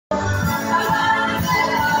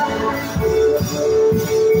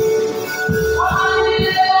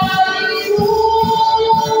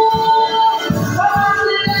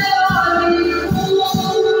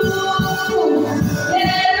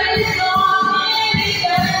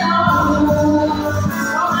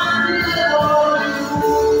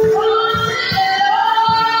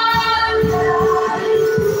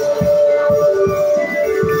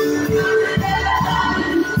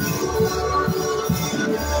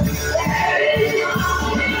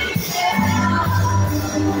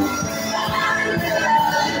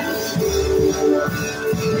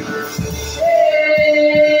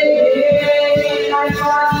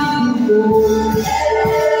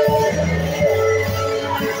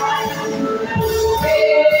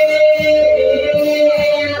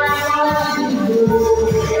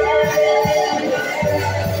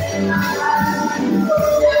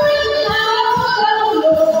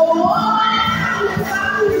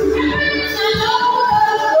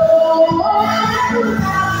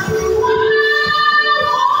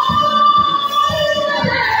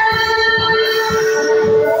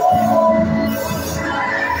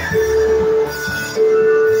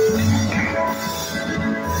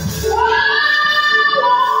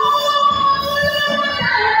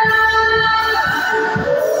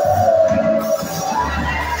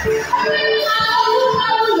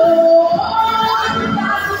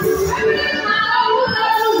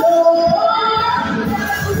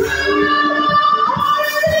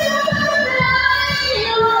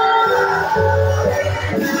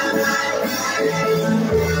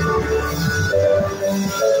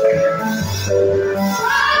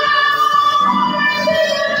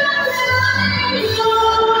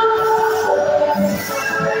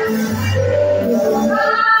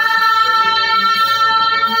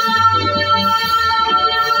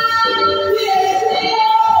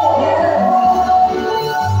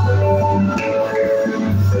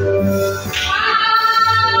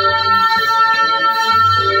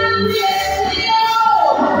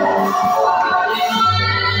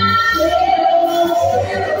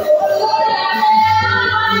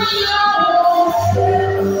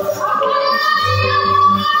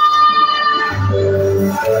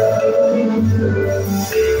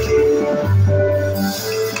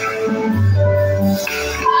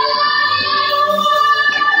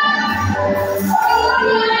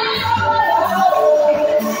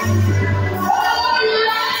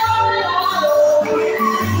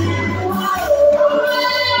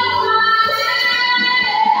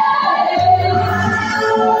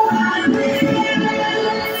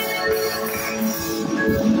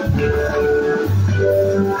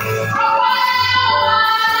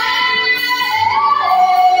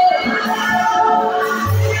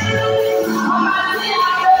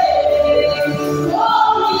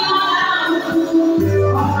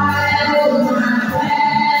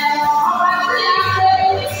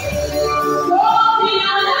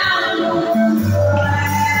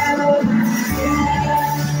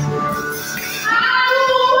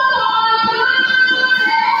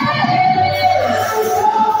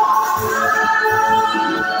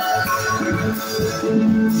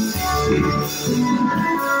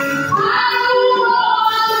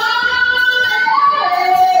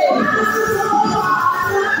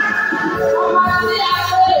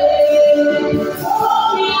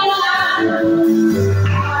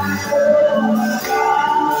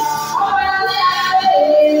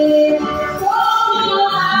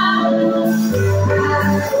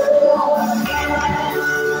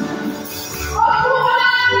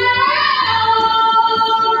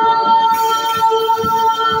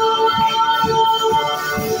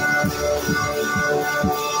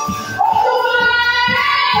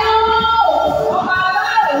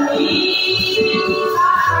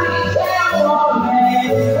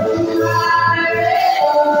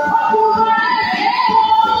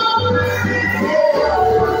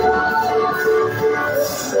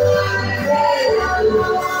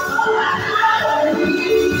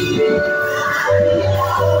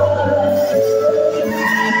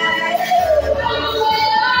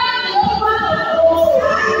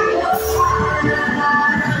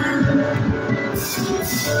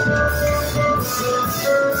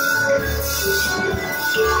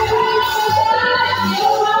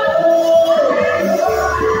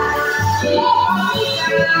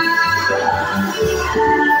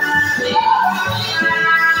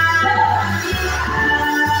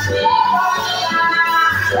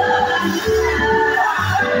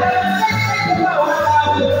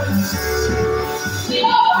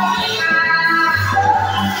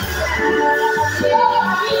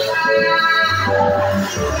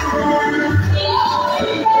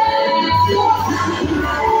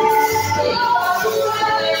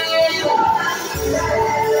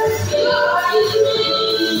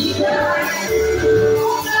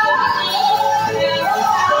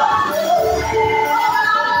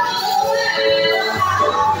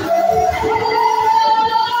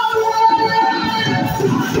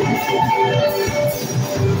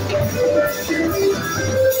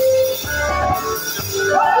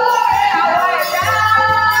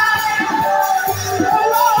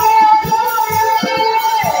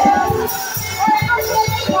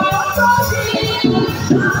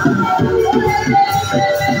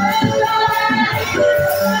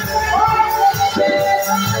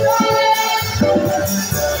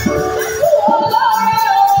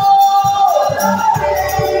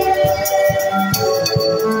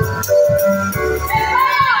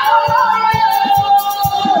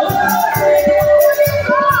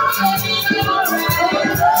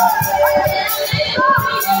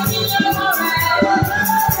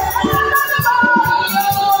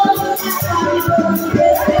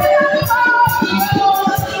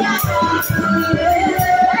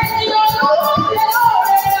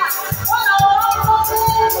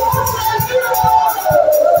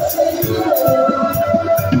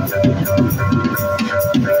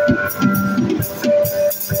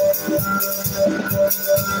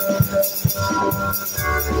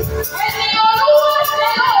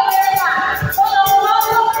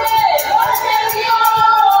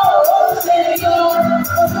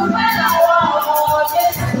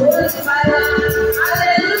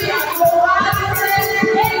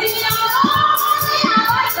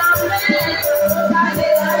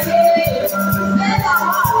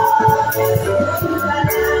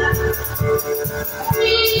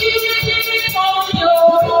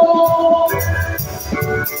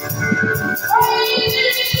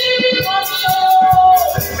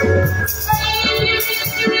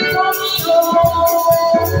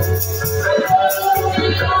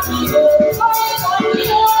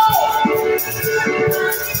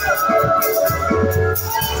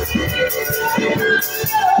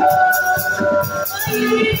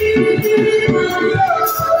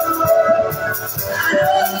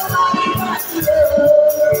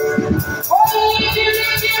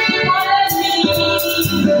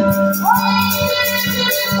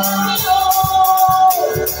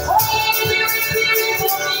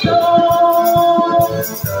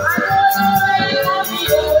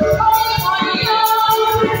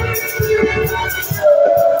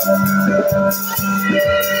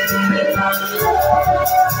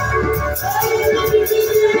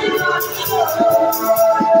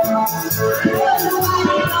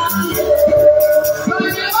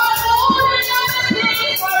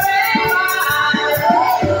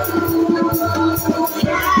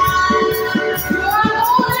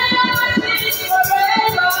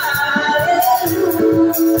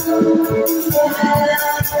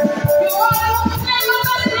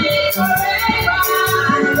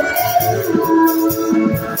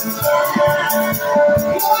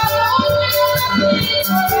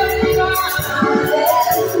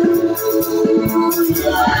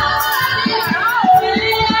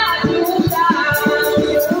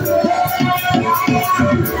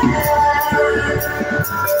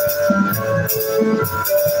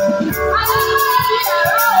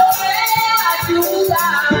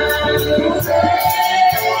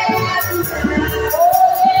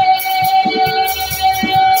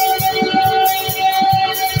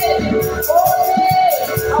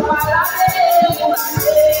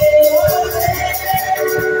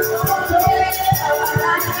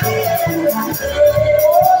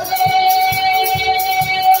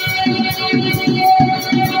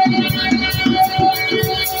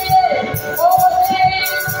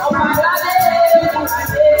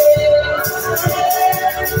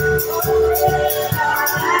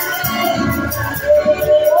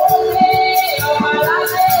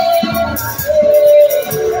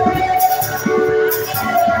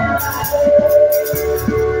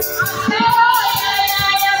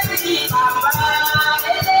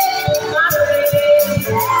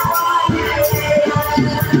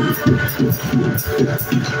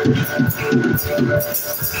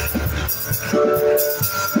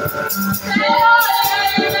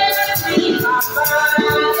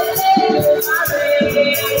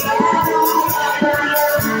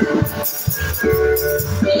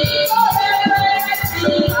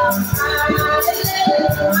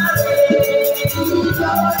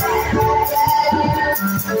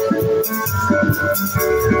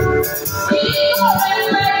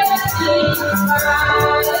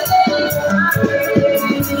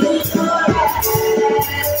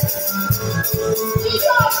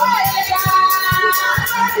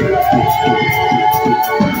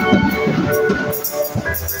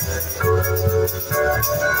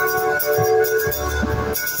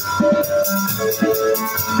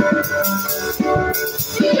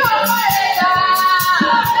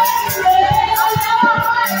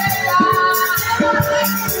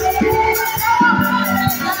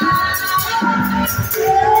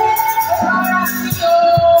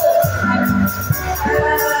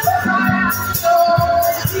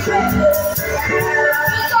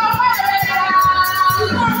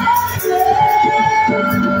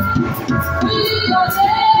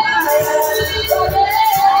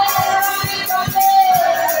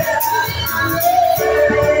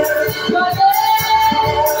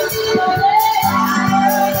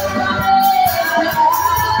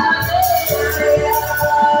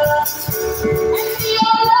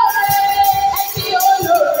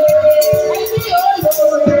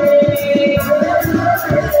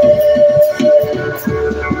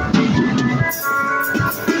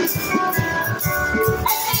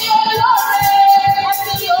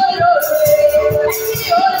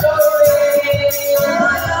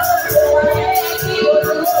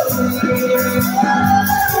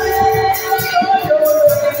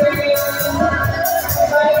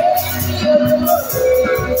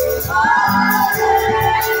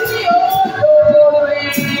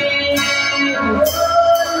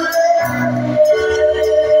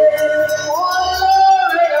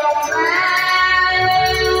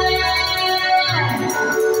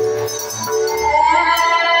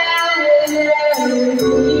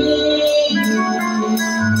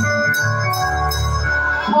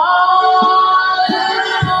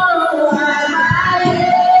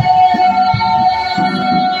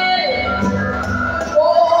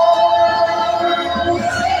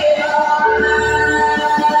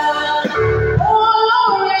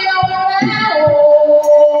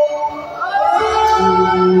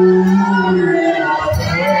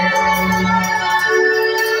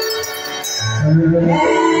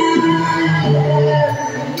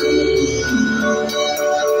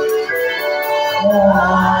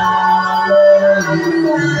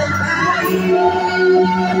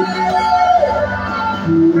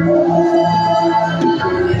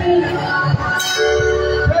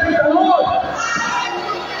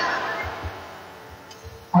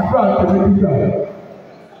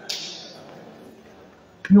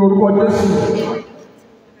ní orúkọ Jésù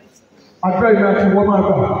àdúrà ìlú àti wọ́n máa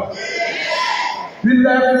gbà.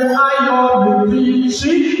 Ilẹ̀kùn ayọ̀ lòdì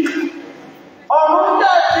sí ọ̀run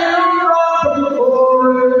tẹ̀sí ń rọ̀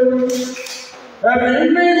oore. Ẹ̀mí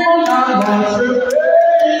mímọ́ làwọn ṣe pé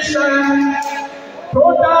iṣẹ́ tó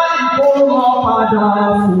dá ìkólọ padà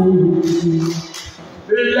fún mi.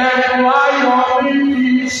 Ilẹ̀kùn ayọ̀ lòdì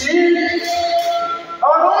sí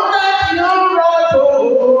ọ̀run tẹ̀sí ń rọ̀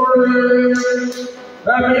oore.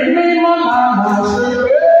 Ẹ̀mí mímọ́ làwọn ṣe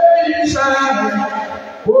pé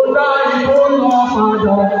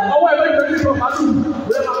àti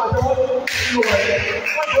ìwé máa tẹ́wọ́ nínú rẹ̀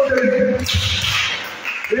wọ́n tó lè rí.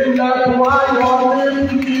 Ilẹ̀kùn ayọ̀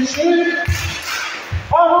ní ìṣí,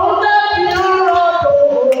 ọ̀run dẹ́bi ọ̀rọ̀ tó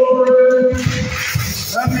rè.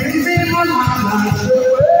 Ẹ̀mí mímọ́ máa ṣe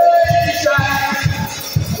pé iṣẹ́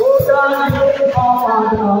tó dájú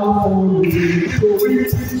ọ̀padà òòlù torí.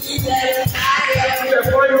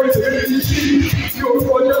 Ilẹ̀kùn ayọ̀ ní ìṣí, ní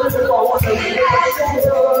orúkọ Jésù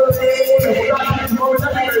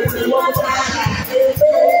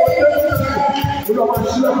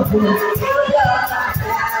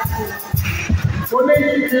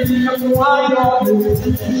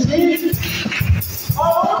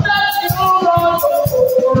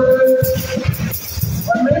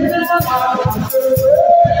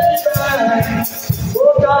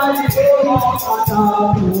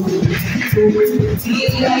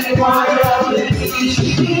ṣe pa àwọn ẹ̀kọ́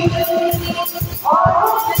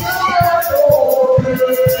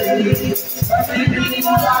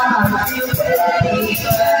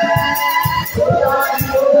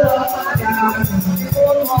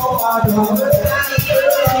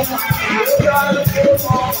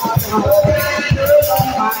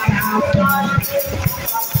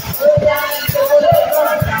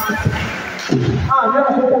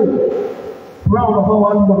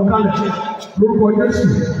lórúkọ Jésù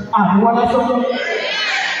àríwá lásán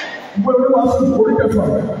ìwé olúwa sí orí kẹfà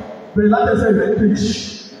bẹ̀rẹ̀ látẹsẹ̀ ìrẹ́ page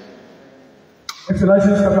Exodus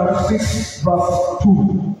chapter 6 verse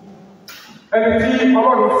 2. Ẹni tí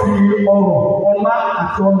Ọlọ́run fi ọrọ̀ ọlá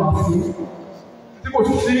àti ọlá fún tí kò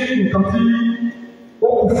sí sí nǹkan tí ó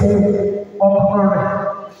kù fún ọkàn rẹ̀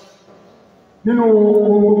nínú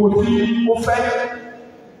ohun gbogbo tí ó fẹ́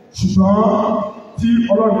ṣùgbọ́n tí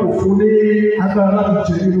Ọlọ́run kò fún ní agbára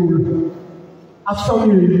láti jẹ nínú rẹ̀.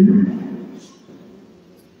 Asọ́ni èyí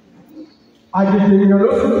àgbègbè ènìyàn ló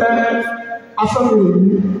fi tẹ́ asọ́ni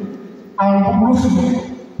èyí àrùn búburú sí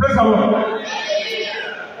pẹ́sà lọ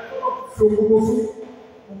fi gbogbo fún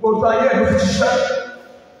gbogbo ayé ẹ̀ ló fi ṣiṣẹ́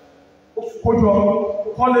kójọ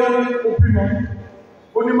kọ́lé òbímọ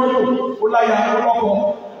onímọ́tò oláya ọlọ́kọ̀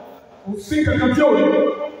kò sí kankan tí ò ní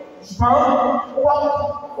ṣùgbọ́n ó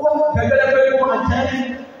wá gẹ́gẹ́ pé ó máa jẹ́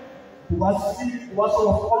kò wá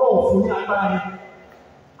sọ̀rọ̀ ọlọ́wọ̀ fún ní agbára ni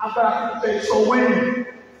agbára pípẹ́ ìṣọ̀wọ́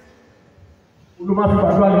ẹ̀yìn olùmọ̀ àti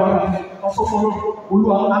gbàdúrà ni wọ́n á sọ fún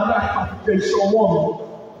olúwa agbára pípẹ́ ìṣọ̀wọ́ mi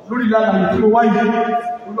lórí ìlànà ìlú tí mo wáyé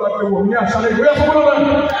olúwa pé wọ̀ ní àṣálẹ́ ìgbéyà fún ọlọ́run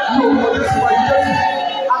ní òun ọdún sí wáyé jẹ́sì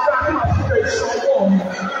agbára pípẹ́ ìṣọ̀wọ́ mi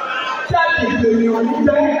kí á lè lè ní ọdún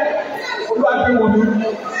jẹ́ olúwa pé wọ̀ mi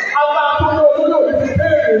agbára tó ní olúwa ti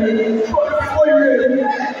béèrè mi tó ní kó ilé mi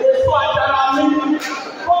èso àjàrà mi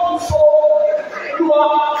ó ń sọ olúwa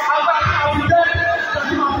agbára àbíjẹ́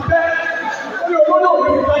àti àbíjẹ́ ní olóyè òbí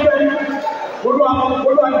mi kájẹ́ yìí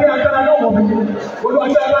olúwa gbé agbára náà wọ̀ mí olúwa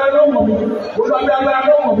gbé agbára náà wọ̀ mí olúwa gbé agbára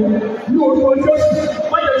náà wọ̀ mí ní orúkọ Jésù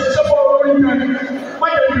má jẹ́ ṣiṣẹ́ fún orí mi má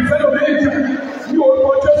jẹ́ ìfẹ́ lómi ìjà ní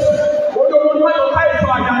orúkọ Jésù olóyè má jẹ́ ká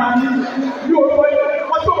ìfọ̀ àjàrà mi ní orúkọ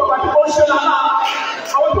wọn tó bàbá tí mo ń ṣe lálá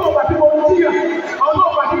àwọn tó bàbá tí mo ń jíyà àwọn tó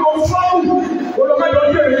bàbá tí mo ń fọ́ọ̀mù olúwa má jẹ́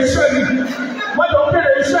kéré iṣẹ́ mi má jẹ́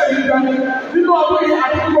kéré iṣẹ́ mi ga nínú àwọn yìí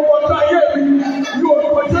àti gbogbo ọjọ́ ayé mi ní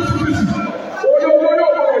orúkọ Jésù Kristi olóyè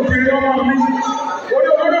ọ̀pọ̀lọpọ̀ ìjìnlẹ̀ ọmọ mi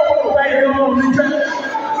olóyè ọ̀pọ̀lọpọ̀ ìjìnlẹ̀ ọmọ mi jẹ́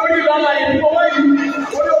lórí ìlànà ìfowó yìí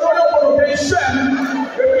olóyè ọ̀pọ̀lọpọ̀ iṣẹ́ mi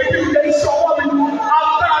èmi kì í jẹ iṣẹ́ ọwọ́ mi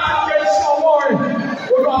agbára ti jẹ iṣẹ́ ọwọ́ rẹ̀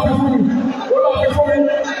olúwa fi fún mi olúwa fi fún mi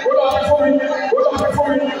olúwa fi fún mi olúwa fi fún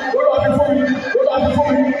mi olúwa fi fún mi olúwa fi fún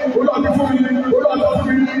mi olúwa fi fún mi olúwa fi fún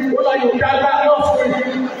mi olúwa yóò dá agbára náà fún mi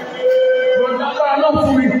yóò dá agbára náà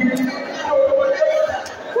fún mi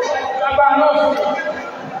agbára náà fún mi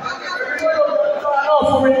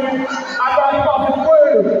fún mi agbára nípa àfikún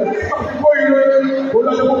èrè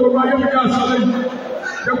olùdókòwò gbogbo ayé mi ní àṣálẹ́ yìí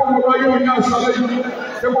dẹ́kun gbogbo ayé mi ní àṣálẹ́ yìí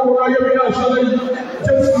dẹ́kun gbogbo ayé mi ní àṣálẹ́ yìí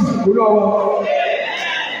Jésù olúwa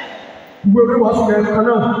gbogbo orí wàásù rẹ̀ kan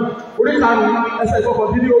náà orí karùn-ún ẹsẹ̀ ìkọ̀kọ̀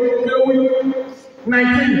bí ní owó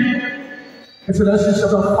 19 Exodus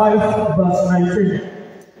chapter 5 verse 19.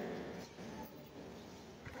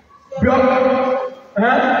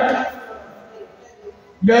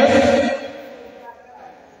 Yes.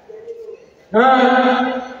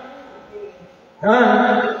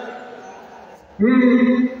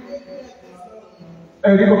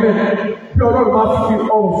 Ẹ̀rí kọ̀kẹ́ bí Ọlọ́run bá fi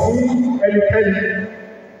ọrùn fún ẹnikẹ́ni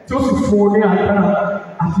tí ó sì fún un ní agbára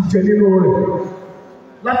àti jẹ nínú rẹ̀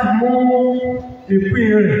láti mú ìpín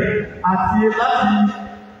rẹ̀ àti láti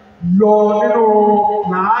yọ nínú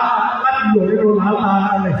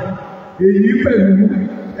làálàá rẹ̀ èyí pẹ̀lú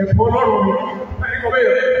ẹ̀kọ́ Ọlọ́run ẹ̀rí kọ̀kẹ́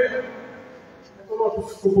ẹ̀kọ́ Ọlọ́run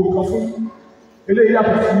fi gbogbo nǹkan fún eléyìí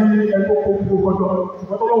yàtọ̀ sí ẹ̀kọ́ gbogbo ọjọ́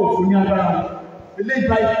ṣùgbọ́n tó lọ́wọ́ fún ní agbára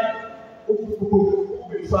Ile-Ife ó gbogbo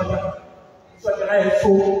èso àjà láyé so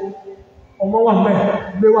ọmọ wà mẹ́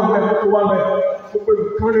ilé wà mẹ́ mọ́tò wà mẹ́ gbogbo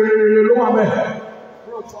nǹkan rere ló wà mẹ́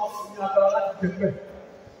wọ́n tún á fún ní agbára láti jẹ mẹ́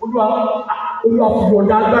Olúwa fi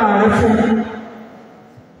yọ̀ǹda agbára rẹ fún mi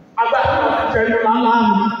agbára láti jẹ ní lálá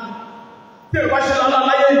mi tí èèyàn bá ṣe lálá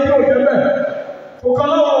láyé tí ò jẹ bẹ́ẹ̀ kò kan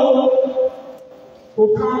lọ́wọ́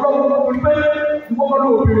pé ìwọ́n ló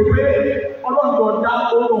bèrè pé Ọlọ́run yọ̀ǹda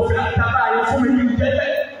ohun ọ̀fẹ́ àti agbára rẹ fún mi kí n jẹ bẹ́ẹ̀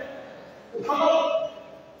kò kan lọ́wọ́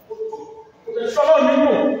kò lè sọ́lọ́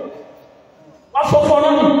nínú wọ́n sọ fún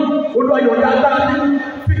Ọlọ́run Olúwa yọ̀ǹda agbára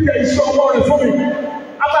tí kẹ iṣẹ́ ọwọ́ rẹ fún mi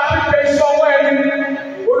agbára tí kẹ iṣẹ́ ọwọ́ ẹni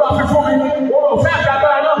Olúwa fi fún mi ohun ọ̀fẹ́ àti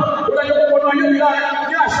agbára náà Olúwa yẹ kó wọnú ayé mi lára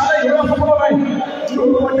ní àṣálẹ́ yìí Olúwa fún fún báyìí ní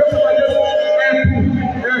orúkọ Jésù ẹ̀kú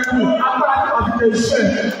agbára àti kẹ iṣẹ́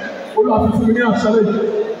Olúwa fi fún mi ní àṣálẹ́ yìí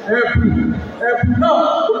ẹ̀kú náà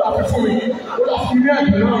Olúwa fi fún mi Olúwa fún mi ní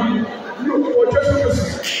ẹ̀kú náà ní orúkọ Jésù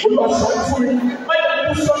Olúwa sọ fún mi má jẹ́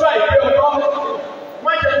kú sọ́dọ̀ àìpé ọ̀dọ́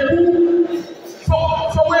má jẹ́ kú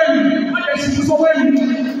sọ́wọ́ ẹ̀yìn má jẹ́ ṣubú sọ́wọ́ ẹ̀yìn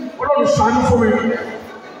Ọlọ́run ṣàánú fún mi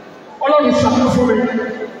Ọlọ́run ṣàánú fún mi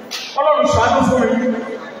Ọlọ́run ṣàánú fún mi.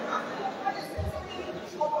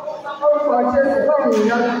 Orúkọ Jésù lọ́rùn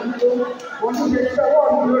ìyá tó wọ́n ti ṣe iṣẹ́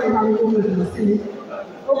ọwọ́ mi lórí àwọn ohun èlò sí mi.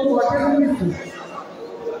 Orúkọ Jésù nìsí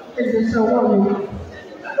èdè iṣẹ́ ọwọ́ mi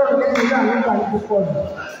lọ́rùn Jésù ní àwọn ìgbà ìlú pọ̀ jù.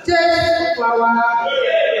 Jésù pàwá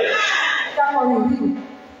dákọ̀rin yìí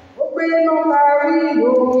ó gbé nọ́mbà rí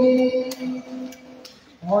lórí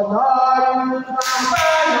Ọlọ́run bàbá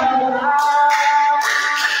lọ́la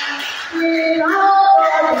ìlà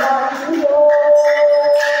ọ̀rọ̀ dúró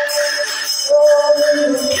orí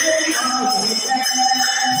òkè ọ̀gbẹ́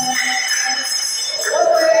ó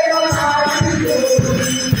gbé nọ́mbà rí lórí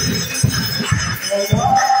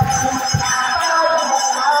Ọlọ́run bàbá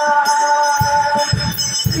lọ́la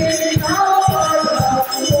ìlà ọ̀rọ̀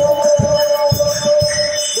dúró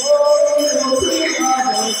orí òkè ọ̀gbẹ́.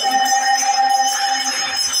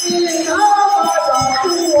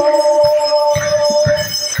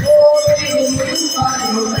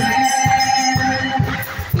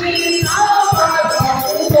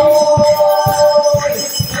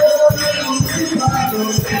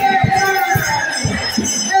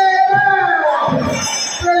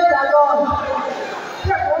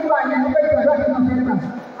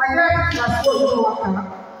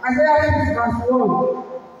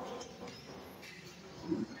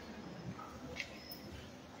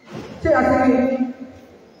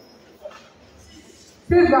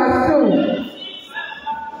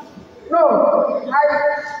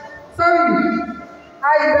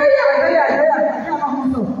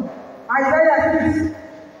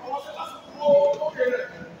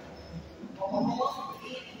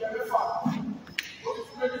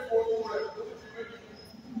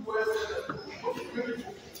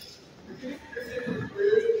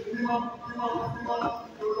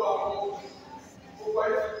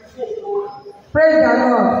 Praise the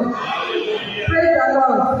Lord. Praise the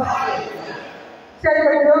Lord. Ṣé ẹni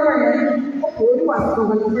pẹ̀lú ọmọ yẹn ọkọ̀ oníwà sí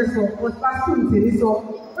ọmọ yẹn fẹ́ sọ wọ́n bá sí ìtẹ̀lé sọ.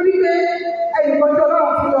 Ó ní pé ẹnì kan tí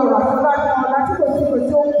Ọlọ́run fi ọ̀rọ̀ àti ọba tí wọn láti kò sí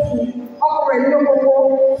tí ó ń fi ọkọ rẹ̀ nínú gbogbo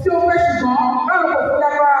tí ó fẹ́ ṣùgbọ́n Ọlọ́run kò fún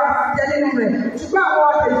lágbára jẹ nínú rẹ̀. Ṣùgbọ́n àwọn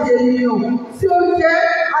àtẹ̀jẹ̀ ènìyàn tí ó jẹ́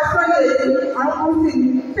asọ́lẹ̀ àwọn kùsì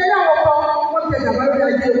ṣé láwọn kan wọ́n ti ẹ̀dà lórí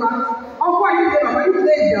ajé wa. Ọkọ̀ yìí ṣe bàbá yìí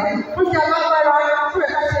lè jà wọ́n ti alágbára fún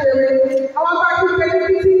ẹ̀ka ṣe rere. Àwọn bá ti pẹ́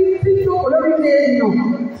tí jókòó lórí ilé ènìyàn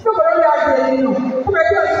jókòó lórí ajé ènìyàn fún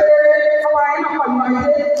ẹgbẹ́ òṣèré ọmọ ayé náà pàlú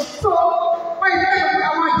ayé. So wọ́n yìí fẹ́ lọ́pọ̀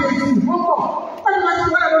àwọn àjèjì wọ́n pọ̀ wọ́n ti máa ti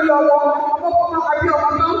wọ́n lórí ọmọ àbí ọmọ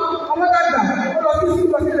náà ọmọ dàgbà ó lọ sí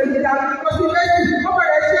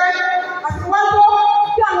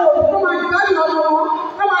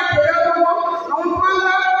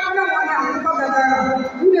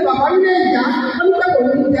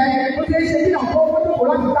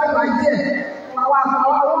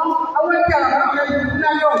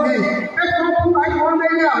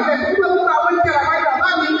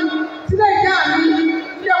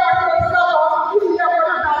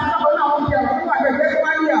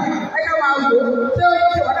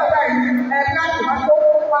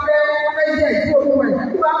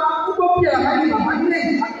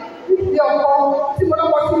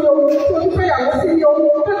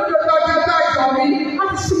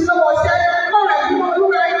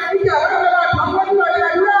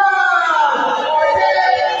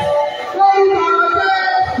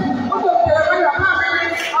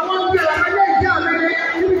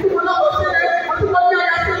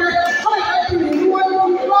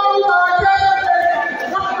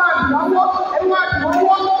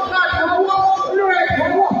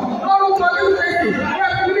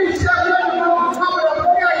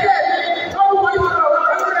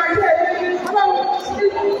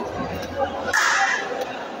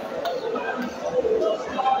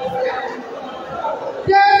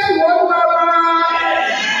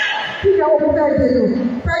dènà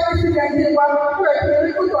fẹ́ẹ́ sí ẹ̀jẹ̀ wa fún ẹ̀jẹ̀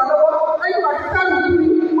orí kótó àlọ́wọ́ ẹ̀yìn àti sáàlù kúrú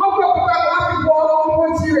wọ́n gbọ́ òkúta wá fi bọ owó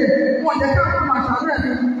jí rẹ̀ wọ́n jẹ́ ká fún màṣà rẹ̀ ni.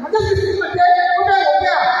 àjọṣe ti sọ pé ó fẹ́ wò pé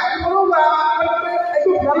ìfowópamọ́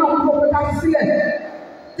ẹgbẹ́ òkúta náà kó pé ká fi sílẹ̀.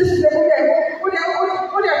 Jésù ṣe kó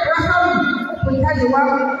dẹ̀ fẹ́ sáàlù kò jáde wá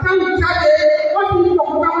sáàlù jáde wọ́n ti ní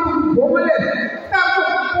òkúta wọn ti bò mọ́lẹ̀ sáàlù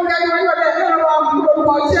kó dẹ̀ yọ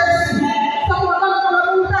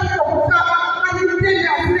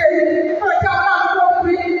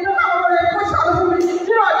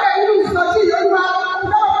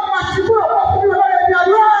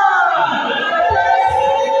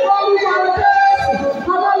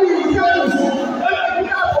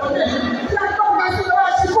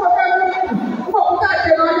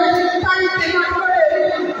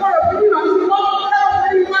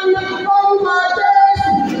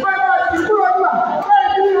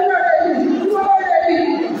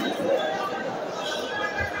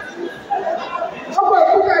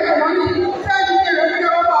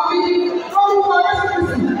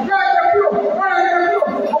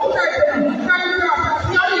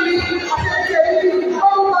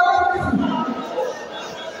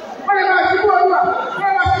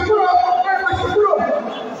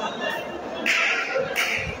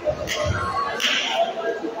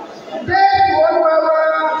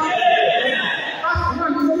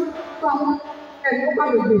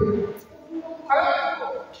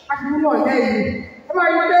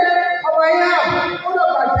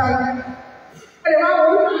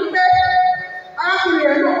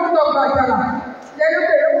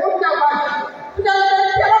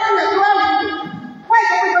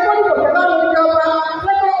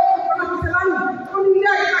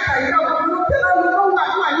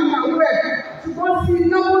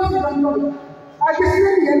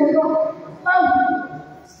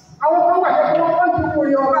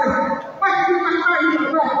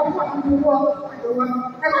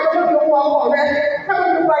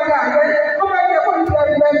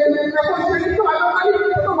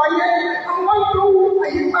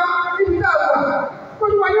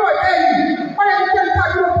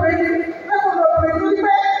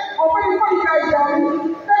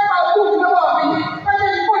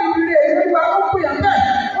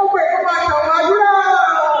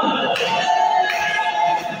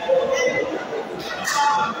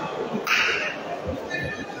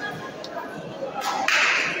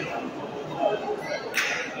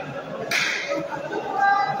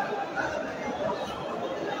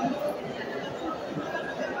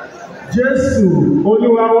Jésù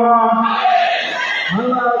Olúwa wa,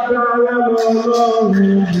 alágbára lọ́lọ́run mi,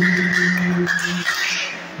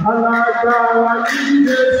 alágbára ní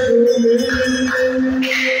Jésù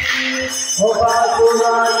mi, ọba tó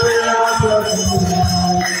láyé àjọ̀dún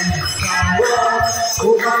àwọn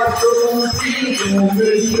ọba tó ń tí kò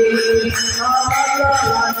méje,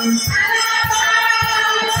 alágbára ní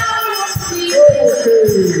òkè.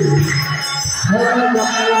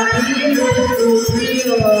 Alágbára ní Jésù mi,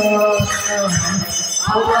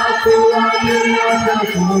 ọba tó láyé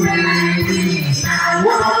àjọ̀dún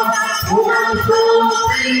àwọn ọba tó ń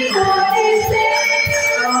tí kò méje,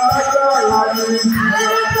 alágbára ní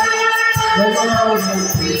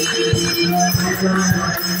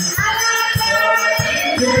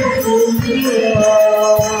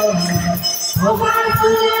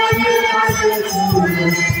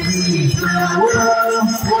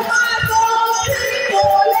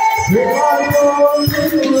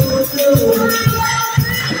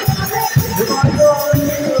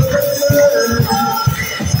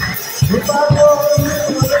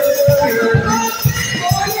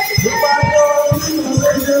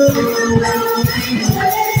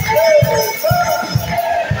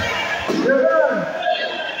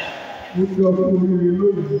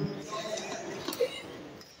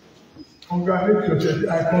Congratulate yourself.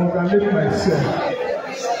 I congratulate myself.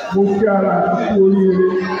 Mo kí ara àti oríire.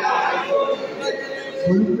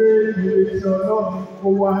 Mo ní pé ìrètí Ọlọ́run kó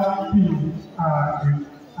wá bí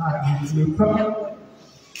àdìsí tán.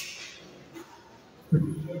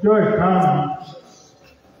 Ọjọ́ ìkarùn-ún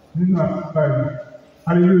nínú àkókò ìlú.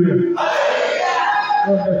 Hallelujah.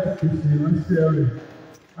 Wọ́n bẹ̀ ti pèsè ìránṣẹ́ rẹ̀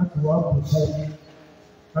láti wá bùkún,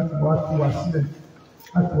 láti wá tú wa sílẹ̀,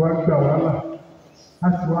 láti wá gbà wá là,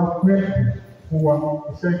 láti wá pẹ́ fún wa.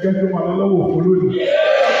 Ìṣẹ́jẹ́ tó máa lọ lọ́wọ́ òfo lónìí.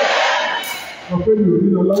 Wọ́n pé mi ò ní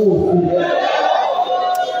lọ lọ́wọ́ òfo.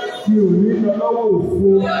 Mi ò ní lọ lọ́wọ́ òfo.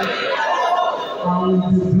 I will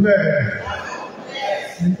be blessed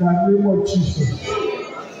in the name of Jesus.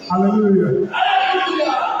 Hallelujah.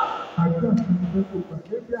 Àgbà kan fẹ́ kó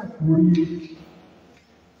pàdé bí àkórí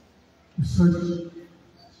ìsọjí.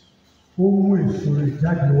 Ó mú èso rẹ̀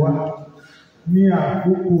jáde wá ní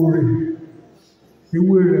àkókò rẹ̀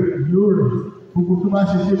ewé rẹ̀ yóò rẹ̀, gbogbo tó bá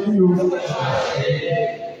ṣe ṣe kí o.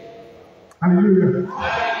 Hallelujah.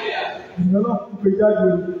 Ìyẹn náà kú pé jáde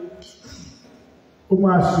ó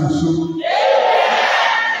máa ṣèso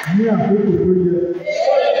ní àkókò tó yẹ,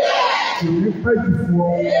 kò ní pẹ́ jù fún ọ.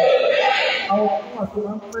 Àwọn ọmọ àti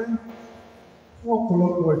máa ń pẹ́ fún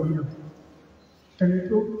ọ̀pọ̀lọpọ̀ ènìyàn. Ẹni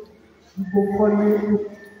tó gbogbo kọ́lé tó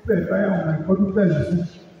bẹ̀rẹ̀ báyà ọ̀nà ìkọ́dún bẹ̀rẹ̀ sí,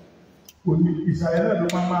 kò ní ìsàlẹ̀ náà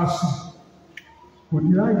ló máa sùn. Kò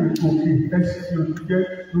ní láàyè gòkè ẹsẹ̀ òtún jẹ́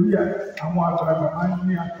lórí àwọn àgbàlagbà máa ń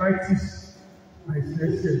ní arthritis, àìsàn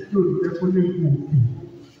ẹsẹ̀ tí ò ní jẹ́ kó lè gùn òkè.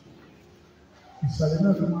 Ìsàlẹ̀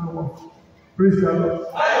náà ló máa wà. Praise the Lord.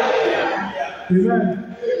 Amen.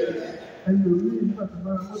 Ẹni òní nígbà tó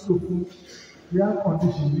bá mọ́tò fún air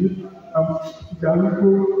condition ní ìdárúgbó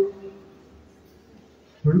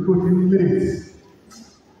torí kò ti ní late.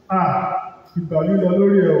 Ìgbà lílọ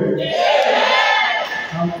lórí ẹ̀ o.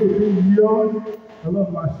 Àwọn tó ti ń yí ọ́ ọlọ́run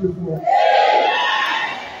máa ṣe fún ọ.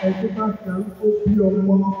 Ẹgbẹ́ bá fi arúgbó bí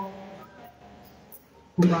ọmọ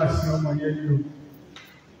kó máa sin ọmọ yẹn ní o.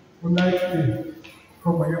 Ó láìpẹ́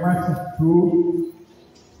ọmọ yẹn máa ti tó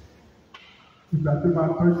ìgbà tó máa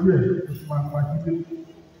tọ́jú ẹ̀ tó máa pàdé.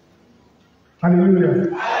 Hallelujah.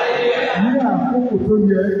 Ní àkókò tó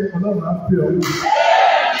yẹ ọlọ́run á bẹ̀ ọ́ wò.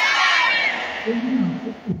 Ó ní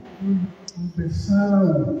àkókò tó ń bẹ sáà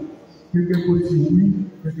wò gẹ́gẹ́ bó ti wí,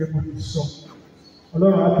 gẹ́gẹ́ bó ti sọ.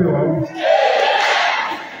 Ọlọ́run á bẹ̀ wá wò.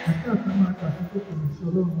 Àti àti máa tàbí tó kò ní sí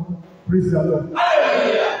ọlọ́run wọn. Praise the Lord.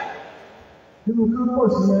 Nínú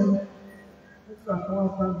campus yẹn, nígbà tó wá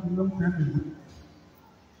bá mi long time ago,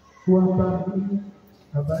 tó wá bá mi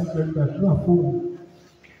bàbá ìjọ ìgbàdúrà fóun.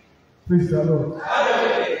 Praise the Lord.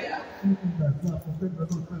 Nínú ìgbàdúrà fún fẹ́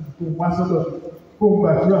gbàdúrà fún ẹni tó wá sọ́dọ̀ kó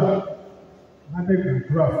gbàdúrà, má dé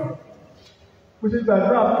gbàdúrà fún. Mo ṣe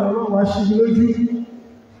gbàdúrà fún ọlọ́run wá ṣí mi lójú.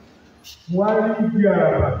 Mo wá rí ibi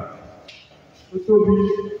àràbà tó tóbi.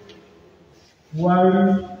 Mo wá rí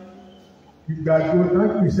ìgbàdo náà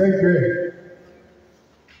kì í sẹ́gbẹ̀ẹ́.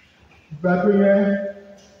 Ìgbàdo yẹn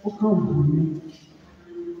ó kàn wù mí.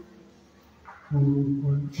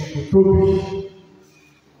 Kò tóbi.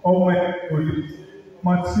 Ọmọ ẹ̀ kò lè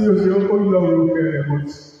mọ tí o ṣe ó lọ òrùka rẹ̀ bọ̀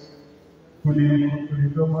tí kò lè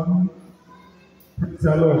dọ́mọ nú. Praise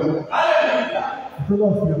the Lord. Ìjọba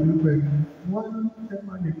fi ọ̀gbìn pẹ̀lú wọ́n ní ẹ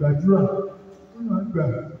máa lè gbàdúrà. Wọ́n máa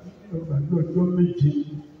gbàdúrà ọjọ́ méje.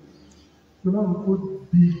 Ọlọ́run kó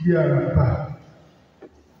di igi àràbà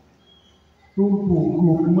tó ń bo ògo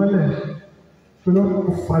òkú mọ́lẹ̀. Ọlọ́run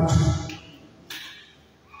kó fàtú.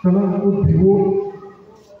 Ọlọ́run kó bìwó.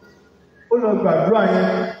 Ó lọ gbàdúrà yẹn.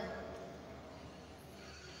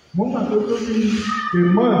 Mo máa tó bí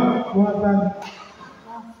èèmọ̀ wọn á dání.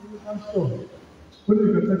 Ó ní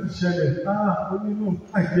ìgbẹ́fẹ́ ti ṣẹlẹ̀. Ó nínú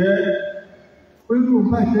bàjẹ́. Ó nínú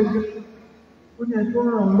bàjẹ́ jẹ́. Ó ní ẹni tó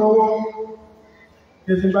ràn án lọ́wọ́.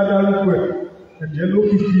 Ẹni bá dárúkọ ẹ̀, ẹ̀jẹ̀ ló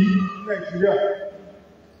kìkì ní Nàìjíríà.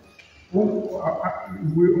 Ó kọ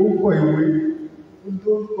ìwé. Ó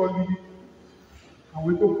tó ń kọ gidi.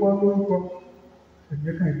 Àwọn tó kọ́ lórúkọ.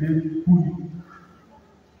 Ẹ̀jẹ̀ kan ìdè kú ni.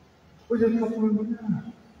 Ó ṣe kọ́ fún mi náà.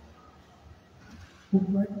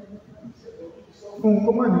 Fún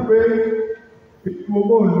kọ́ mọ̀ ní pé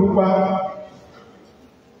gbogbo òlú pa.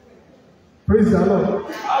 Praise the Lord.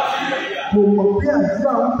 Kò mọ̀ bí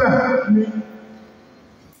àdúrà ń gbà ní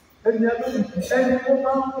ẹni tó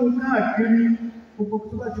bá ń fún káàkiri gbogbo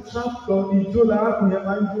tó bá ti sáàpọ̀ ìjó lárákùnrin yẹn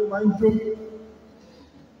máa ń jó.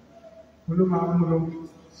 Mo ló máa mú lọ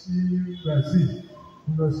sí Brazil,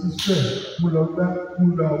 mo lọ sí Israel, mo lọ gbá, mo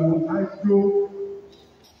lọ àwọn ájó.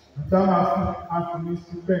 Àtà máa fún akùnrin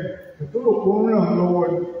sí bẹ́ẹ̀. Ètò òkú ń ràn lọ́wọ́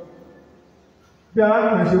ni. Bí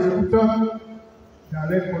arákùnrin ṣe kú tán,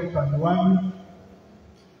 direct contact ni wá ní.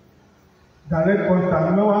 Direct contact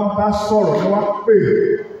ni wọ́n bá sọ̀rọ̀ ni wọ́n pè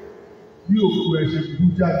bí òkú ẹ̀ ṣe kú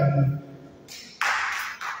jáde ni.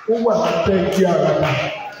 Ó wà lábẹ́ igi àràbà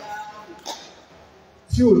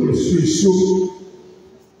tí ò lè so èso.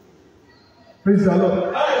 Praise the Lord.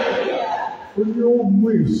 Ó ní ó mú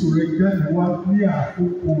èso rẹ̀ jáde wá ní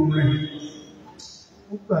àkókò rẹ̀.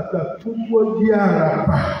 Ó gbàgbà tó wọ́ di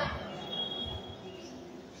àràbà.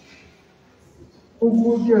 Ó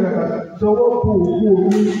wọ́ di àràbà tọwọ́ bo òkú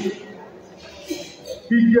omi.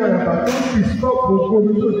 Igi àràbà tó ń fi stọ́ọ̀pù òkú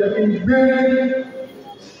omi tó jẹ́ kí n gbé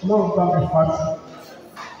lọ́rùn bá mi fàtí.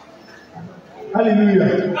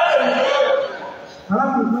 Hallelujah.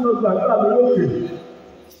 Arákùnrin lọ gbàgbà mi lókè.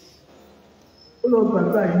 Ó lọ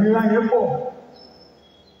gbàgbà ìnira yẹn pọ̀.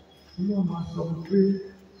 Olúwa máa sọ pé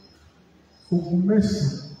ogun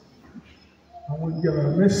mẹ́sàn-án, àwọn ìjọba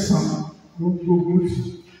mẹ́sàn-án ló ń gbógun tì.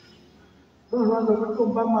 Lọ́run wá sọ pé tó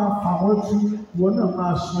bá máa fà wọ́n tú, ìwọ náà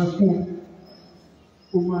máa sun ẹkún.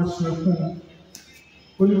 kó máa ṣe fún un.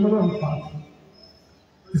 Ó ní kọ́lọ́ ń fà á.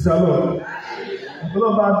 Ìsàlọ̀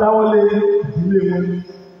ọ̀pọ̀lọpọ̀ bá dáwọ́lé ìdílé wọn.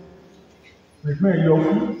 Ẹ̀gbọ́n ẹ̀ yọ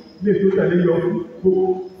fún, ilé tó tẹ̀lé yọ fún gbogbo.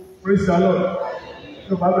 Praise the Lord.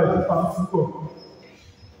 Tó bá bẹ̀rẹ̀ sí fàásù pọ̀.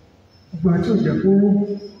 Gbogbo àti òjẹ̀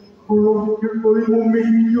orí mú mi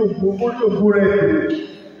yóò gbó rẹ̀ dé.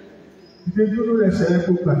 Ìdè dúró rẹ̀ ṣẹlẹ̀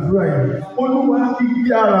kó gbàdúrà yìí. Olúwa ti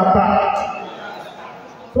di àràbà.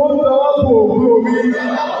 Tó ń tọwọ́ bò ògbó mi.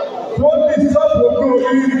 Tó ń di sọ́ọ̀bù ògbó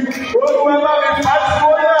mi. Olúwa bá mi pàṣẹ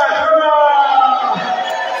wọlé àdúrà.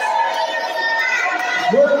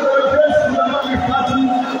 Lórúkọ Jésù ló bá mi pàṣẹ.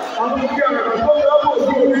 Àwọn òkè àràbà tó ń tọwọ́ bò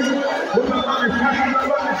ògbó mi. Olúwa bá mi pàṣẹ.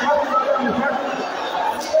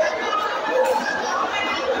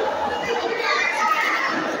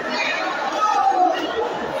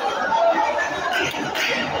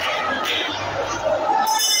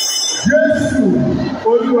 Jésù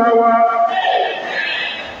Olúwa wa,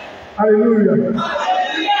 hallelujah.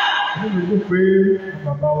 Mo lè pé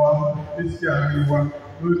bàbá wa létí àárín wa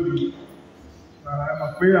lónìí. Mọ̀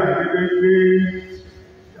pé àìdédé gbé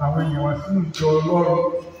àwọn èèyàn wá sínú ìjọ Ọlọ́run.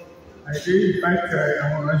 Àìdé ìbáìtì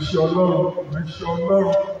àwọn ìránṣẹ́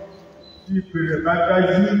Ọlọ́run tí ìpè rẹ̀ bá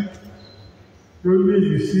dájú tó ní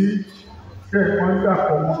ìrísí kẹ́ẹ̀kan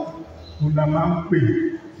dàpọ̀ wọn. Òun la máa ń pè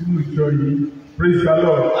sínú ìjọ yìí. Praise the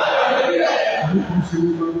Lord. Àbúkù ṣe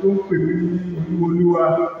gbogbo tó ń pè mí ní Olúwa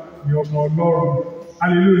ní ọmọ Ọlọ́run.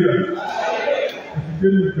 Hallelujah. Ìdílé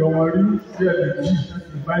ní ìjọ wọn rí sí ẹ̀ẹ́dẹ̀jì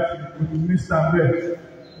láti invite me to minister there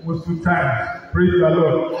almost 2 times. Praise the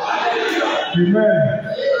Lord. Amen.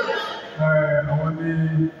 Àwọn ní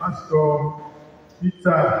Pastor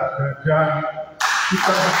Peter Dada,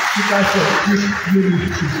 Peter Church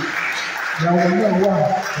Ministry. Ìyàwó náà wà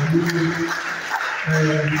pẹ̀lú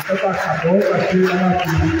ẹ̀ka àbọ̀ àti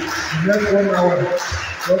aláàfin ìyẹn 1 hour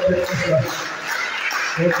lọ́pẹ̀ títà.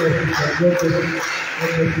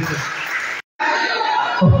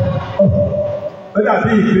 Ó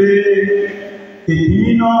dàbí ìpè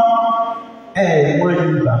èyí náà wọ́n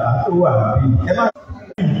ní bàbá tó wà bí. Ẹ má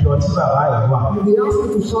bí ìjọ tí bàbá yìí wà.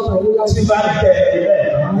 Tí bá tẹ ilé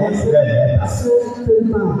ẹ̀ka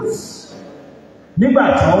nígbà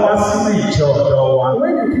tí wọ́n wá sínú ìjọ ọ̀dọ́ wa.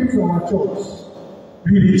 When you came to our church,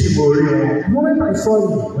 Bíbí tí mo rí wọn. the moment I saw you,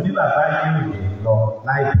 Mo ní bàbá yìí lè lọ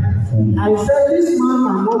láìpẹ́ fún mi. I said, this man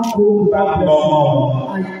cannot go without blessing.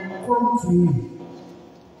 I come to him.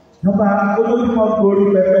 Nọ́mbà olójúmọ́ gorí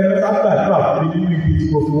pẹpẹ nípa gbàdúrà fún mi nínú ibi tí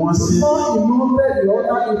mo fi wọ́n sí. Before he mounted the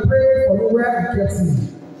altar, he prayed for me where I kept him.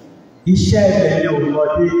 Iṣẹ́ ibẹ̀ ni ò lọ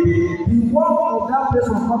déédéé. The work of that place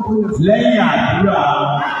was not going to Lẹ́yìn àdúrà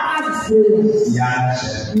ìyá jẹ.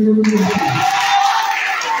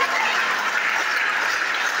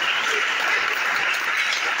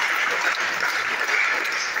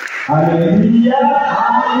 Hallelujah,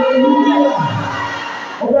 hallelujah.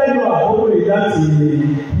 Ó fẹ́ lo àkókò yìí láti bí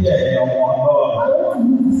ẹ̀yẹ ọmọ náà. I want to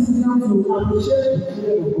use this time to appreciate the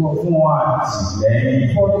prayer of God Fún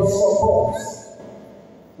àtìlẹ́yìn. for the support,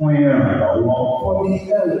 Fún ìrànlọ́wọ́. for the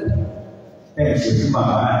help. Ẹ ṣe fún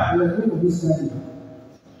bàbá rẹ̀. We are going to this time.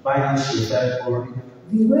 Báyìí ṣe fẹ́ kórí.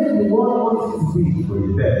 The way the world wants it to be, Kò rí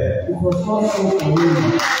bẹ́ẹ̀. it was not so for you.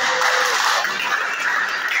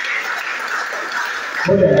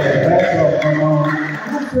 Ó lè rẹ̀ sọ ọmọ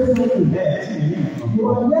I don't say something. bẹ́ẹ̀ tí mi ní nǹkan. You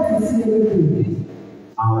are yet to see everything.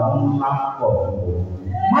 Àwọn ńlá pọ̀ fún o.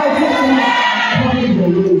 My people are coming your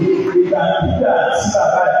way. Ìgbà nígbà tí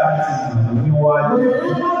bàbá ìbá ti mọ̀ níwájú.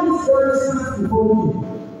 Whenever this story stands before you,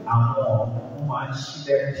 Àwọn ọmọ máa ń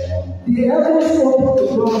ṣílẹ̀kùn. the heavens open the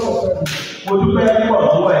doors of heaven. Mo dúpẹ́ púpọ̀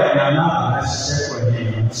lọ́wọ́ ẹ̀yin alábàáṣiṣẹ́ pẹ̀lú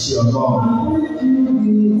ìrántí Ọlọ́run. And thank you,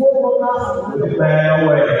 the co-workers Mo of the dúpẹ́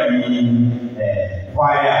lọ́wọ́ ẹ̀yin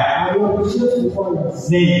kwaya I appreciate the fathers.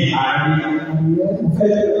 ní ìparí. And yet, Mo fẹ́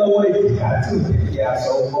dúpẹ́ lọ́wọ́ ìdíkà tí ò jẹ́ kí a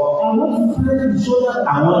sọ gbọ́. I want to pray the shoulder that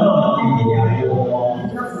Àwọn náà kì í ayé wọn.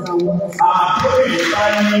 that is our work. Àkókò ìbá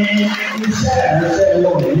ní iṣẹ́ ìránṣẹ́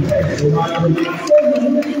wọn ò ní tẹ̀síwájú. So you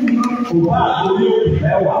need to know Kò bá àkórí òkú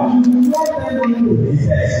mẹ́wàá. what kind of Kò ní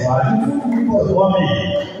tẹ̀síwájú.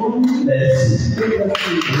 Wọ́n mi lẹ́sìn.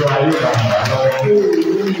 Ìlú ayé bàbá lọ́wọ́.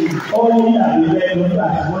 Ó ní àbílẹ̀ nígbà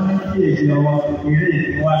tí wọ́n ní kí èyí ọmọ kékeré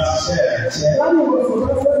ìlú wá ṣiṣẹ́ ìránṣẹ́. that was the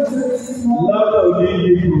first one to say Lọ́dọ̀ ní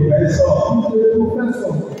ibi pòfẹ́sọ̀. the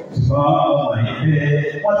professor. Ṣùgbọ́n ọmọ ìgbé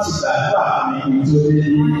wọ́n ti gbàdúrà fún mi tó dé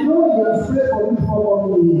ní. I know you have prayed for me for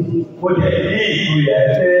 1 year. Mo dẹ̀ ní ìgboyà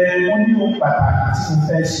pé wọ́n ní ohun pàtàkì tí mo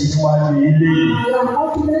fẹ́ ṣe níwájú ilé. I am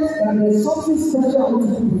confident that there is something special I want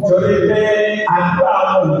to do before Torí you. pé àdúrà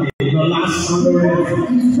àwọn òde lọ lásán lórí ẹ̀fọ́.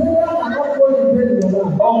 His prayer cannot go in vain in your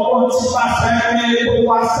life. Ọkọ tí bá fẹ́ pé kó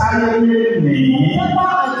wá sáré lé nìyí. Whenever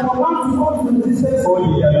I command to come to the distance, Ó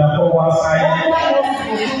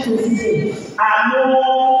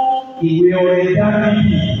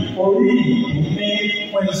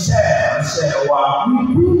iṣẹ́ ìránṣẹ́ wa. We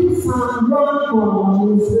do Psalm 1 for our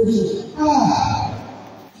administration.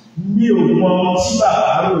 Mi ò mọ tí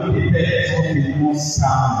bàbá rò débẹ̀ tó fi mú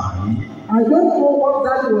sáàmù yìí. I don't know what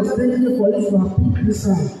Dada was thinking for you to have picked this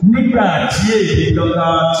psalm. Nígbà tí èdè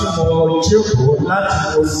gangan tí mo jókòó láti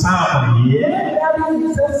wo sáàmù yìí. Daddy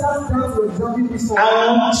himself sat down to examine this psalm.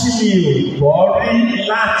 Àwọn tí mi ò gbọ́ rí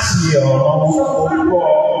láti ọ̀rọ̀ orúkọ.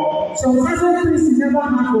 Some certain things he never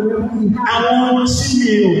had for them he had. Àwọn tí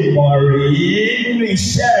mi ò mọ̀ rí nínú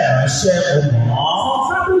iṣẹ́ ìránṣẹ́ mo mọ̀. Some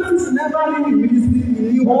certain things he never knew in ministry he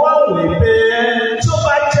knew. Mo wá wò pé tó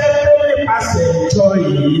bá jẹ́ pé nípasẹ̀ ìjọ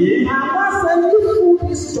yìí. When you through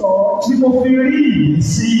this church, Tí mo fi rí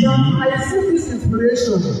ìrísí yìí. I see this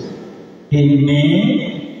inspiration. Ìní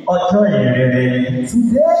ọjọ́ ìrere.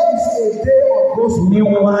 Today is a day of gospel.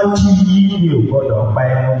 Níwájú yìí mi ò gbọ́dọ̀ pa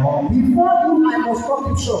ẹnu mọ́. Before you, I must not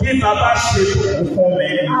keep short. Bí bàbá ṣe kò fún mi.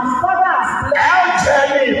 As Father has Ẹ ó jẹ́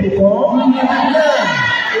ní ìbùkún.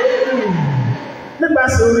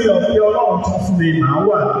 Nípasẹ̀ orí ọ̀fẹ́ Ọlọ́run tó fún mi, màá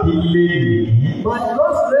wà nílé yìí. by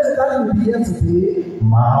God's grace that you will be here today,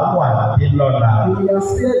 Màá wà ní lọ́la. we are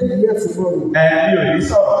still be here tomorrow. Mi ò ní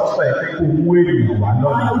sọ̀rọ̀ púpọ̀ ẹ̀ pé kò mú ènìyàn wá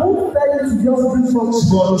lọ́la. I won't tell you to just bring someone.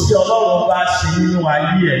 Ṣùgbọ́n tí Ọlọ́run bá ṣe nínú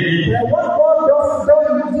ayé ẹ̀ ní. But what God does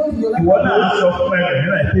you in your life. Ìwọ náà sọ fún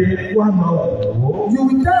ẹlòmíràn pé wá máa wò ó. You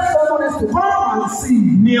will tell someone else to come and see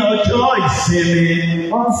Ní ọjọ́ ìsinmi,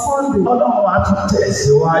 on Sunday. Ọlọ́run á tún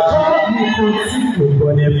tẹ̀síwájú. God will continue. Gbogbo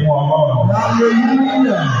ni fún Ọlọ́run.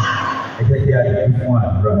 Hallelujah. Ẹ jẹ́ kí a lè fún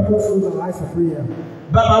àdúrà. Let us close our eyes for prayer.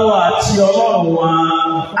 Bàbá wa àti Ọlọ́run wa,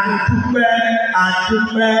 a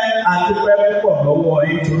dúpẹ́ púpọ̀ lọ́wọ́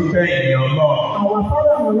yín torí pé ènìyàn náà. Our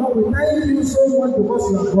Father and Lord, we thank you so much because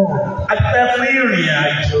you are God. A dúpẹ́ fún ìrìn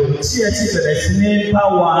àjò tí ẹ ti bẹ̀rẹ̀ sí ní bá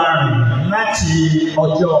wa rìn láti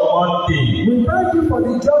ọjọ́ Monday. We thank you for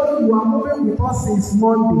the journey you are moving with us since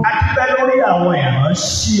Monday. A dúpẹ́ lórí àwọn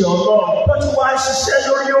ìránṣẹ́ Ọlọ́run tó ti wá ṣiṣẹ́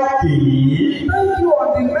lórí òkè yìí. Thank you on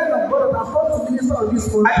the men of God that have come to minister on this A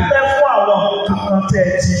mountain. dúpẹ́ fún àwọn kankan tẹ́ ẹ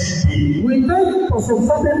ti dì. We thank you for some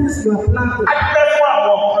certain things you have planted. A dúpẹ́ fún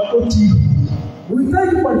àwọn kan tó ti hù. We thank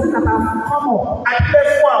you for the things that have come up. A dúpẹ́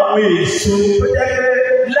fún àwọn èso tó jẹ́ pé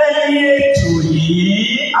lẹ́yìn ètò yìí,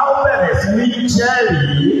 a ó bẹ̀rẹ̀ sí ní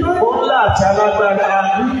jẹ́rìí ńlá àti alágbára.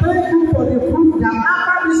 We thank you for the proof that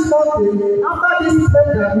after this mountain, after this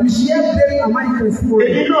program, we share great and mighty testimony.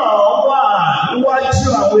 Èyí náà wà níwájú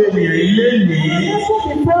àwọn ènìyàn ilé nìí. Also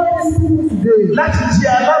before these people today, Láti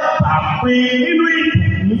jẹ́ alábàápín nínú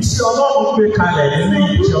ìbùkún tí Ọlọ́run gbé kalẹ̀ nínú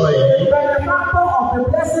ìjọ yìí. benefactor of the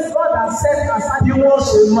blessing God has set aside. Bí wọ́n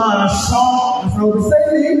ṣe máa sán As I was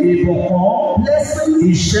saying, ìbùkún, blessings,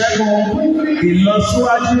 ìṣẹ́gun,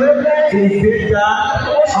 ìlọsíwájú, ìgbéga,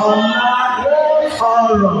 ọlá,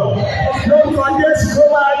 ọrọ̀. Lórúkọ Jésù tó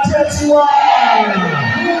máa jẹ́ tiwa.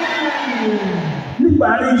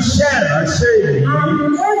 Níparí iṣẹ́ ìránṣẹ́ at yìí, the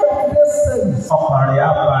end of this service, ọkàn rẹ̀ á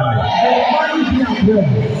balẹ̀. your mind be at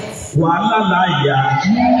rest. Wàhálà láyà.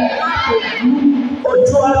 You have to do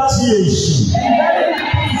Ojú àti èṣù. very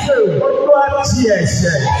good. Ojú àti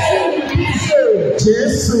ẹ̀ṣẹ̀. So,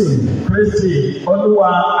 Jésù Kristi Olúwa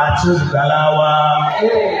àti Olùgbàlà wa.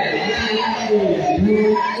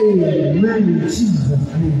 Amen in Jesus'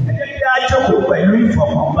 name. Kí a jókòó pẹ̀lú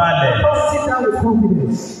ìfọ̀kànbalẹ̀. Just sit down with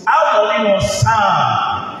confidence. A ó lọ nínú sáà.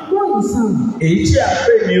 What is Psalm? Èyí tí a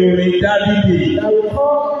pè ní orin Dávídì. That we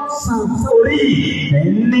call Psalm. Orí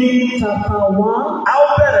ìkíní. Chapter 1. A ó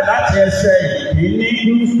bẹ̀rẹ̀ láti ẹsẹ̀ ìkíní.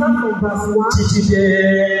 We will start from verse 1 Títí dé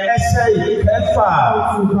ẹsẹ̀ ìkẹfà.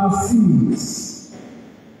 to verse 6.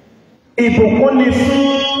 Ìbùkún ni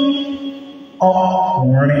fún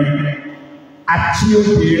ọkùnrin àti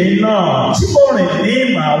obìnrin náà tí kò rìn ní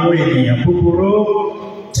ìmọ̀ àwọn ènìyàn búburú,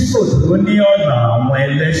 tí kò dúró ní ọ̀nà àwọn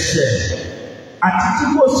ẹlẹ́ṣẹ̀, àti tí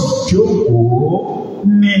kò sì jókòó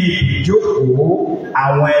ní ìjókòó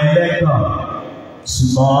àwọn ẹlẹ́gàn.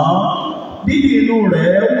 Ṣùgbọ́n dídì inú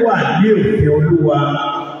rẹ̀ wà ní òfin Olúwa,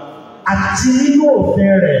 àti nínú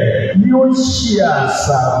òfin rẹ̀ ni ó ń ṣe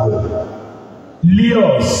àṣàrò. Lí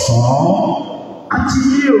ọ̀sán àti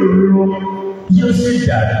ní òru yóò sì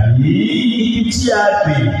dàbí ibi tí a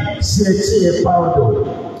gbè sí etí ipa odò,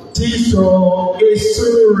 tí ń sọ èso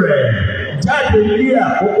rẹ̀ jáde ní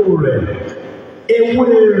àkókò rẹ̀, ewé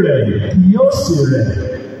rẹ̀ kì yóò sì rẹ̀,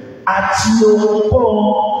 àti ohunkóhun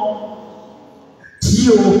tí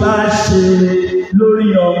o bá ṣe lórí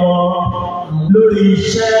ọmọ, lórí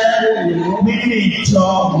iṣẹ́, nínú ìjọ,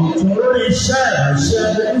 lórí iṣẹ́ ìránṣẹ́,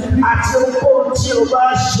 àti ohunkóhun tí o bá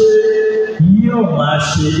ṣe yóò máa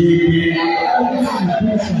ṣe déédéé.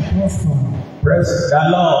 Praise the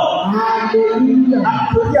Lord.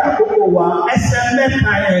 Àtòrí àkókò wa ẹsẹ̀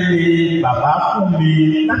mẹ́ta yẹn ni bàbá fún mi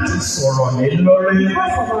láti sọ̀rọ̀ lé lórí.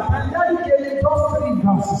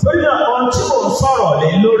 Lórí àwọn tí mò ń sọ̀rọ̀ lé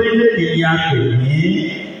lórí lédè ni a pè ní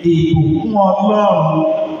ìbùkún Ọlọ́run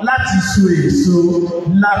láti so èso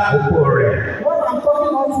lákòókò rẹ̀. What I'm talking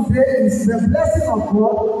about today is the blessing of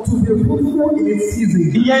God to be fruitful in its season.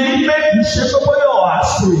 Ìyẹn ní pé kì í ṣe pé bóyá wàá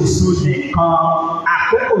so èso nìkan,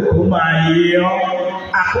 àkókò tó máa yẹ ọ́,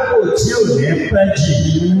 àkókò tí ò ní pẹ́ jù,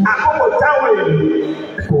 àkókò táwọn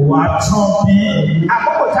èèyàn kò wá tán bí,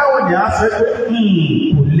 àkókò táwọn èèyàn á fẹ́ pé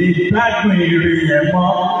kò lè gbádùn èrè yẹn mọ́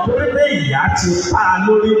torí pé ìyá ti pa á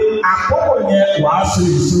lórí, àkókò yẹn wàá so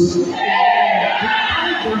èso.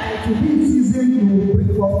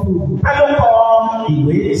 Ká ló kọ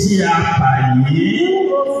ìwé tí a kà yìí?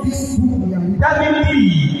 Dábìdì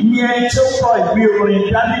ni ẹni tó kọ ìwé orin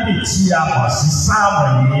Dábìdì tí a mọ̀ sí Sáàmù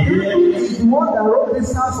yìí.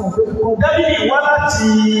 Dábìdì wá láti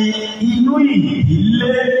inú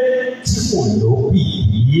ìdílé tí kò lóbì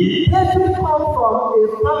yìí.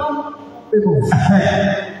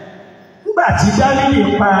 Nígbà tí Dábìdì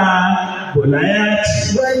pa Gòláyátì,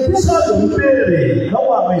 Sọ́ọ̀lù ń béèrè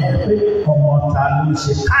lọ́wọ́ àwọn èèyàn pé ọmọ ta ló ń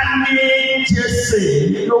ṣe ká ní Jésè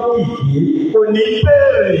lókìkí kò ní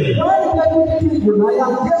béèrè.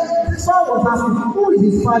 Saul was asking, who is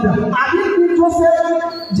his father? And if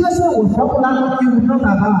Joseph was popular, he would not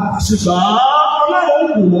have asked. Ṣùgbọ́n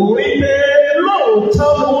Ọlọ́run wò ó wípé lóòótọ́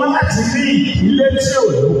mú wọn láti rí ìdílé tí ò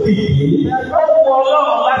lókìkí. Ó mú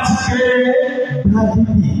Ọlọ́run láti gbé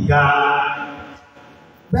Dábìdì ga.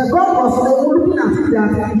 But God was looking at it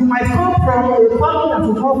that you might come from a family that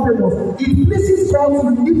is not famous. It pleases God to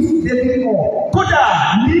lift David up. Kódà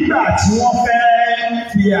nígbà tí wọ́n fẹ́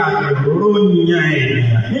fi àmì òróró yan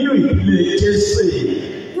ènìyàn nínú ìdílé Jésè.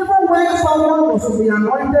 Even when someone was to be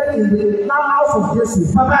anointed in the house of Jesse.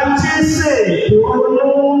 Bàbá Jésè kò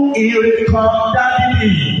ronú ire kan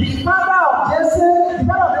Dábìdì. The father of Jesse, the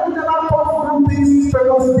father of David never thought through this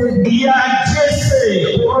famous David. Ìyá Jésè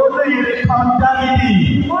kò ronú ire kan Dábìdì.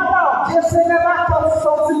 Mother of Jesse never thought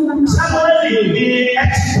something. Sámúẹ́lì ní ẹ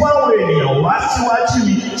ti kó àwọn ènìyàn wá síwájú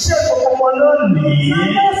mi. Ṣé gbogbo wọn lónìí?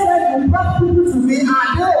 Samuel said, you brought people to me,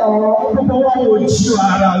 and they all. Gbogbo wọn wojú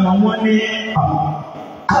ara wọn wọ́n ní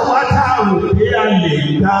àwa tá a rò pé a lè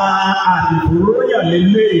gba àdìbòrò yàn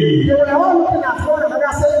lélẹ̀. They were all looking at one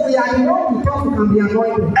another saying, we are the one who thought we can be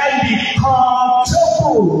anointed. Ẹnì kan tó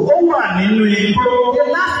kù ó wà nínú igbó. The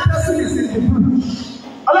last person is in the bush.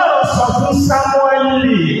 Ọlọ́run sọ fún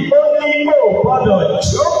Sámúẹ́lì, ó ní kò gbọ́dọ̀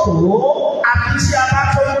jókòó àti tí a bá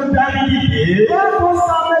tó ń Dábìdì dé. God told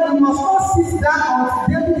Samuel, you must not sit down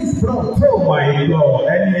until David is brought. Oh my God,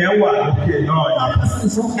 ẹni ẹ wà lókè náà yìí.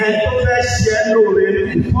 Ẹni tó fẹ́ ṣe é lóore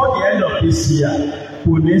before the end of this year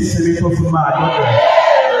kò ní sinmi tó fi máa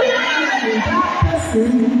dọ́dọ̀.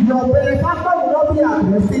 Your benefactor will not be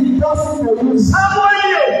addressing just for you.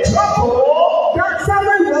 Sámúẹ́lì ò jókòó.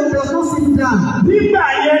 Samuel does not sit down. Nígbà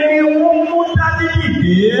yẹn ni wọ́n mú Dábìdì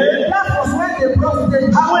dé. That was when they brought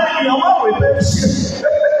David. Àwọn ènìyàn wà wí pé ṣe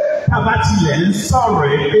bàbá tilẹ̀ ń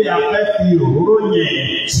sọ̀rọ̀ pé a fẹ́ fi òróró yẹn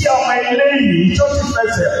tí ọmọ ilé yìí tó ti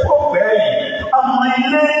fẹsẹ̀ kó gbẹ̀yìn. Ọmọ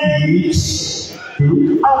ilé yìí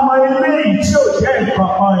tí ò jẹ́ nǹkan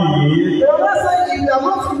kan yìí. The other side is that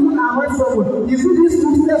what you anoint someone. You see this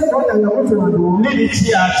useless God that you are going to anoint. Níbi tí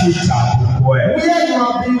a ti tàbùkù ẹ̀. Where you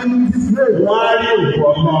have been disgraced. Wọ́n á rí òkú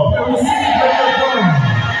ọmọ. They will see the great God.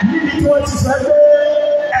 Níbi tí wọ́n ti sọ pé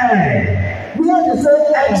Where they say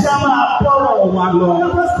ẹja máa bọ́rọ̀ wà lọ.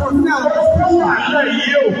 What Wà náà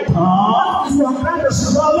yé ò kàn. is your kind of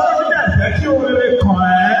Ṣùgbọ́n Ọlọ́run dẹ̀ fẹ́ kí oore kàn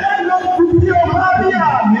ẹ́. Bí o bá rí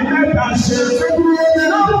àmì mẹ́ta ṣe,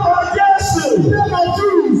 lórúkọ Jésù,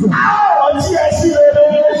 a ó tí ẹ sí rere.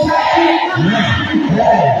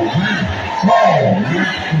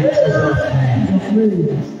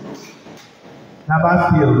 Tá a bá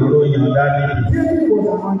fi òróró yan Dábìdì.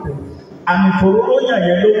 Àmì òróró yàn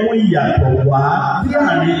yẹn ló mú ìyàtọ̀ wá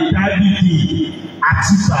láàrin Dábìdì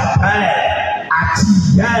àti bàbá ẹ̀ àti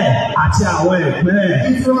ìyá ẹ̀ àti àwọn ẹ̀gbẹ́ ẹ̀.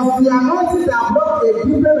 It was the anointing that brought a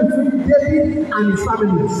difference between David and his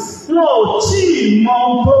family. Wọn ò tí ì mọ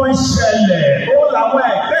ohun tó ń ṣẹlẹ̀, ó làwọn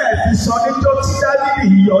ẹ̀gbẹ́ ẹ̀ fi sọ níjọ́ tí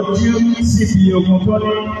Dábìdì yọjú síbi ogun tó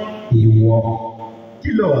ní ìwọ. Kí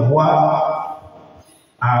ló ń wá?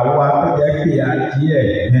 Àwa tó jẹ́ pé adìẹ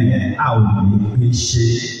a ò lè gbé ṣe.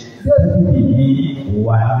 Dábìdì ní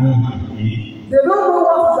wà ní ìdí. They don't know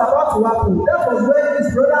what is about to happen. That was when his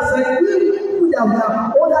brother said, we that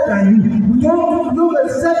are older than you, we don't know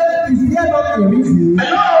except is there not a reason?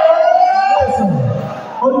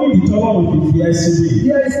 Ó ní tọ́lọ́run fi fi ẹ́ síbi.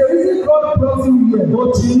 There is a reason God brought you here. Ó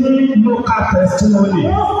ti ní local testimony.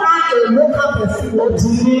 Don't have a local testimony. Ó ti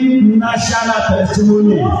ní national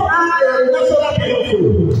testimony. Don't have a national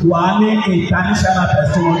testimony. Wà á ní international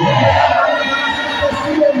testimony.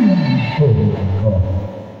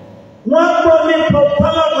 Wọ́n gbọ́ nípa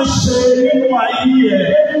tọ́lọ́run ṣe nínú ayé ẹ̀.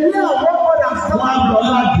 Wọ́n lọ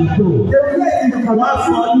ládùúgbò. Wọ́n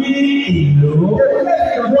sọ ní ìlú.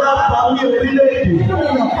 Wọ́n gbọ́ ní orílẹ̀-èdè.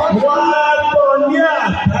 Wọ́n gbọ́ ní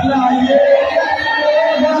àgbáláyé.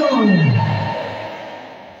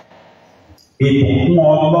 Ìbùkún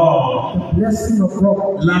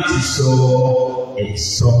Ọlọ́run láti sọ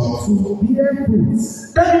èso.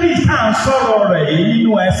 David náà sọ̀rọ̀ rẹ̀ yìí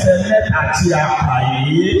nínú ẹsẹ̀ mẹ́ta tí a kà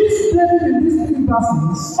yìí.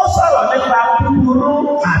 Ó sọ̀rọ̀ nípa búburú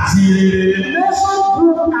àti rere.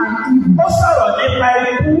 Ó sọ̀rọ̀ nípa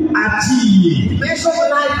ikú àti ìyè.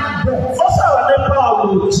 Ó sọ̀rọ̀ nípa ọ̀rọ̀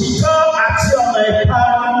òtítọ́ àti ọ̀nà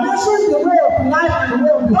ìparun.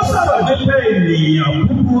 Ó sọ̀rọ̀ nípa ènìyàn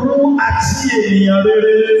búburú àti ènìyàn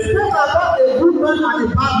rere.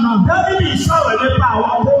 Dábìlì sọ̀rọ̀ nípa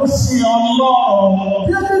àwọn tó ń sin Ọlọ́run.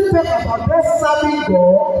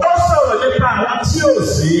 Ó sọ̀rọ̀ nípa àwọn tí ò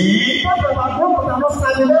sí. Ó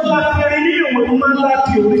máa kiri nínú ìwé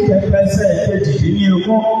Málákì orí kẹfẹsẹ̀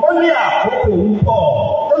kejìdínlógún. Ó ní àkókò ń bọ̀.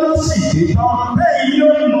 Ó ló sì dé tán. Bẹ́ẹ̀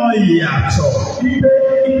yóò mọ ìyàtọ̀ wípé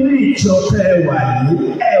inú ìjọ tẹ wà yìí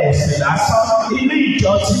ẹ ò sì lásán. Inú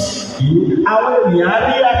ìjọ ti yìí àwọn ènìyàn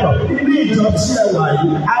rí yàtọ̀. Inú ìjọ tí ẹ wà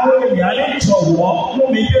yìí àwọn ènìyàn lè jọ̀wọ́ mú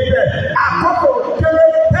mi débẹ̀. Àkókò kéré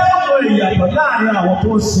tẹ́wọ̀n ìyàtọ̀ láàrin àwọn tó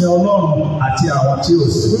ń sin Ọlọ́run àti àwọn tí ò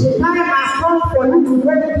sí. The time has come for you to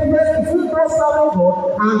make the difference between those serving God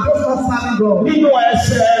and those not serving God. Nínú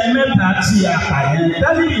ẹsẹ̀ mẹ́ta tí a kà yẹn,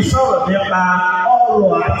 Dábìlì sọ̀rọ̀ nípa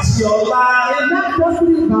ọrọ̀ àti ọlá. In that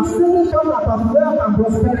gospel, the statement talk about wealth and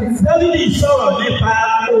prosperity. Dábìlì sọ̀rọ̀ nípa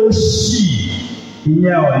òṣì.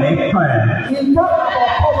 Ìyẹn ò ní kàn ẹ́. He talk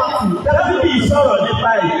about poverty. Dábìlì sọ̀rọ̀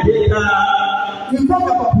nípa ìgbéga. He talk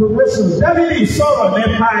about promotion. Dábìlì sọ̀rọ̀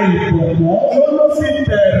nípa ìbùkún. Ó ló fi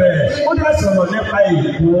bẹ̀rẹ̀. Ó dẹ̀ sọ̀rọ̀ nípa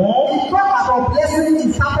ìbùkún. He talk about blessing in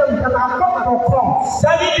certain because I talk about crops.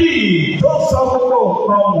 Dábìlì tó sọ gbogbo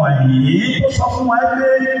nǹkan wọ̀nyí. Ó sọ fún wa pé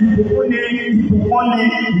ìbùkún ni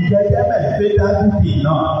ìjẹ́jẹ́bẹ̀ pé Dábìlì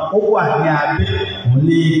náà ó wà ní abẹ́ òun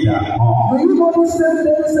ní ìgbà kan. Do you know the same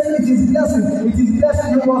thing say it is blessing? It is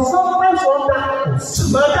blessing. You must sometimes wonder.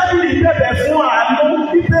 Ṣùgbọ́n Dábìlì bẹ̀bẹ̀ fún àánú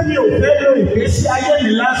wípé mi ò fẹ́ lo ìgbésí ayé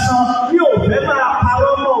mi lásán. Mi ò fẹ́ máa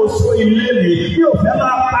parọ́ mọ́ oṣù ilé mi. Mi ò fẹ́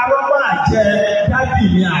máa parọ́ mọ́ àjẹ dábì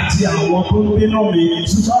mi àti àwọn tó ń bínú mi.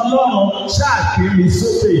 Ṣùgbọ́n Ọlọ́run ṣáàkì mi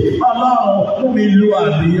sókè. Ọlọ́run mú mi lu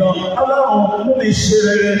àríyọ. Ọlọ́run mú mi ṣe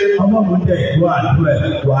rere. Ọlọ́run dẹ̀ ìlú àdúrà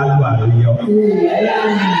wà lu àríyọ.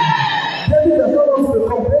 David the Lord wants to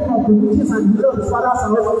complain of the riches and the will of his father's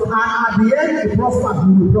house, and at the end he prospered,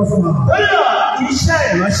 he will prosper. Bóyá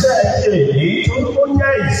iṣẹ́ ìránṣẹ́ èyí tó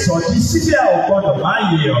jẹ́ ìsọjí síbẹ̀ ò gbọ́dọ̀ máa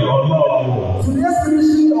yẹ ọ̀rọ̀ Ọlọ́run. Today's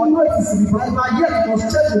ministry, although it is revival, yet it must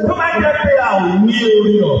check the Tó bá jẹ́ pé a ò ní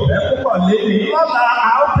orí ọ̀fẹ́ púpọ̀ lẹ́yìn lọ́la a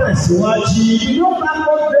ó tẹ̀síwájú. You don't have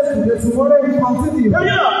much grace today, tomorrow we continue.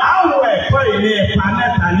 Bóyá àwọn ẹ̀kọ́ ilé ẹ̀ka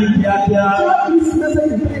mẹ́ta ní kíákíá. So this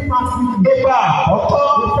message is very fast. Ìgbà àkọ́kọ́.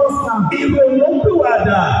 The first time.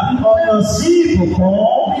 Ìrònúpìwàdà ọ̀nà sí ìbùkún.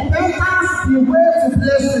 Repentance the way to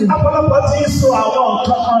blessing. Ọ̀pọ̀lọpọ̀ ti ń sọ àwọn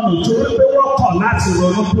nǹkan kan nù torí pé wọ́n kọ̀ láti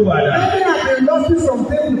ronúpìwàdà. Many have been lost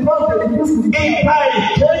something because they refuse to be. Ipa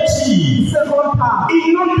ìkejì. Second part.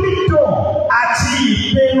 Inú dídùn àti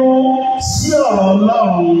ìpinnu sí ọ̀rọ̀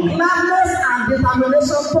Ọlọ́run. Gladness and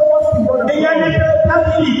determination towards the word of God. Ìyẹn ní pé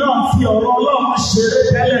Dábìlì náà fi ọ̀rọ̀ Ọlọ́run ṣeré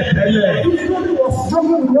tẹ́lẹ̀tẹ́lẹ̀. This man was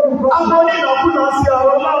joking with the word of God. Àwọn onínàkúnà fi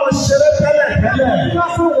ọ̀rọ̀ Ọlọ́run ṣeré tẹ́lẹ̀tẹ́lẹ̀. The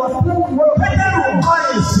person was playing with the word of God. Pétérù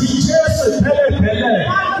kọ̀yìn sí Jésù tẹ́lẹ̀tẹ́lẹ̀.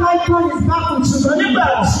 That icon is back to Ṣùgbọ́n children. nígbà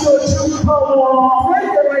tí ojú kọ́ wọn, When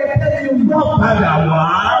they were telling you, wọ́n padà wá.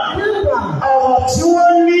 Abraham, Ọ̀rọ̀ tí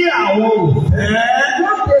wọ́n ní àwọn òfẹ́.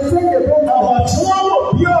 what they say they don't know, Ọ̀rọ̀ tí wọ́n rò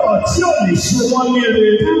bí ọ̀rọ̀ tí ò lè ṣe wọ́n níre.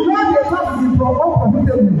 and what they thought is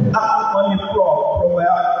unprofitable. Wọ́n ní Prof.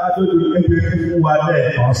 Adedoyin ẹgbẹ́ fún wa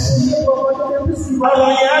lẹ́ẹ̀kan sí. Ọ̀rọ̀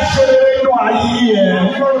yẹn ṣe nínú ayé ẹ̀.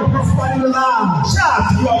 Ṣáà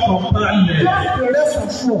fi ọkàn balẹ̀.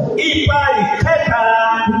 Ipa ìkẹta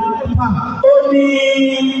ó ní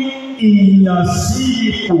ìyànsí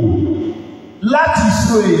ipò láti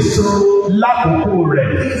so èso lákòókò rẹ̀.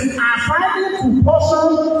 Is assigning to portion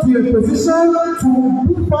to a position to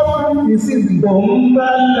do portion in season. Òun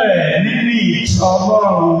bẹ́lẹ̀ nínú ìjọ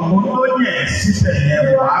Ọlọ́run mo tó yẹ síbẹ̀ yẹn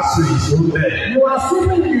wàásù èso bẹ̀. You are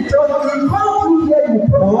sitting in the church, you come through here, you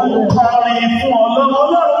Òun perform. kọrin fún Ọlọ́run ló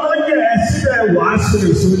yẹ síbẹ̀ wàásù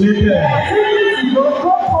èso níbẹ̀.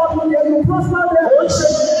 Ó ṣe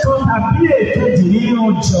kan tàbí èkejì nínú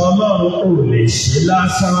ìjọ Ọlọ́run kò lè ṣe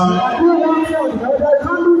lásán.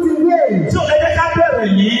 Tó ẹ jẹ́ ká bẹ̀rẹ̀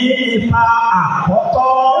ní ipa àkọ́kọ́.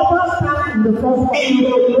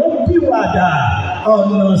 Ìrònú pìwàdà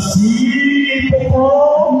ọ̀nà sí ìkókó.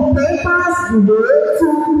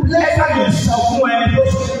 Ẹ̀ka lè sọ fún ẹni tó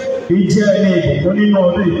ìjẹ́ ẹni ìbùkún nínú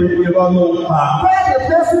ọdún ìpínlẹ̀ irọ́ ló ń pa. Ẹni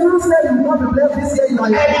tó sọ pé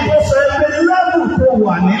lẹ́bù tó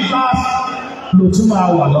wà ní láti ló tún máa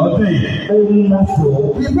wà lọ́dún yìí, ó ń mọ́ fún ọ.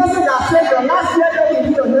 The person that said your last year that you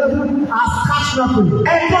did your level has catch nothing.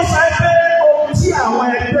 Ẹni tó sọ pé ohun tí àwọn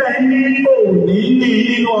ẹgbẹ́ ní òní ní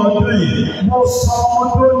nínú ọdún yìí, mo sọ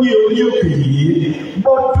ọmọdé ní orí òkè yìí,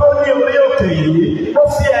 mo tó ní orí òkè yìí, mo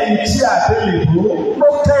fi ẹ̀yìn tí àdélébó, mo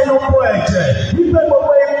kẹ́ inú bó ẹ̀jẹ̀, wípé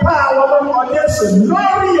gbogbo ipá àwọn ọmọ Jésù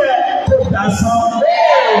lórí ẹ̀ kò dasán.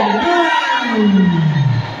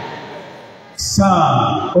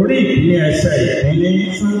 Sáà orí ìpínlẹ̀ ẹsẹ̀ ìpínlẹ̀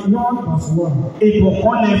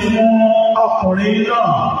ìbùkún ni fún ọkùnrin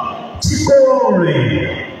náà tí kò rìn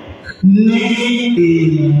ní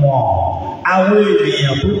ìmọ̀ àwọn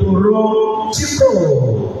ènìyàn búburú tí kò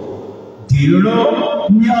dìró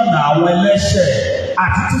ní ọ̀nà àwọn ẹlẹ́ṣẹ̀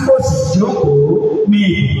àti tí kò sì jókòó ní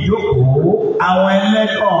ìjókòó àwọn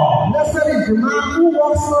ẹlẹ́kọ̀ọ́. Blessed is the man who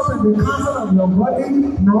walks not in the counsel of your body,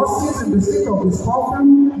 nor sits in the seat of his coffin,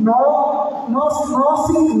 nor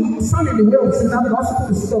stand in the way of sinners, nor sit in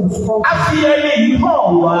the seat of his coffin. A fi ẹni yìí hàn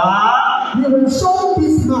wá. You will show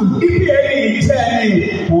this man. Ibi ẹni ìjẹ́ ẹni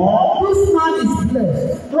ìpọ́n. This man is blessed.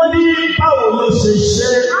 Wọ́n ní báwo ló ṣe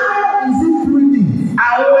ṣe? How is he doing it?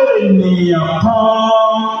 Àwọn ènìyàn kan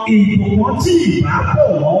ìbùkún tí ìbá pọ̀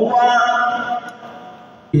wọ́n wá.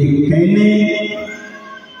 Ìkíní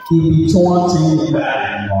ibi tí wọ́n ti ń gba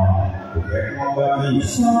ìmọ̀ràn kò yẹ kí wọ́n bá bí.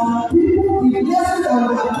 Some people, if blessings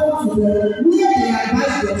are come to them, near the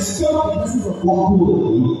advice them, stop the blessings of God. Wọ́n kúrò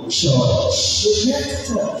ní church. They left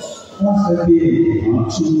church. Wọ́n fẹ́ bí ènìyàn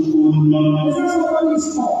tún ó lọ. This is what is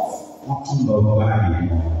taught. Wọ́n tún lọ bá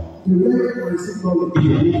ìmọ̀. The very receive knowledge.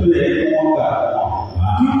 Ìdí tó yẹ kí wọ́n gbà wọ́n.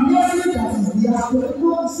 The blessing that is there, they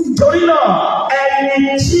don't see. Torí náà,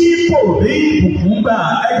 ẹni tí kò rí ìbùkún gbà,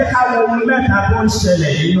 ẹ jẹ́ ká wo ohun mẹ́ta tó ń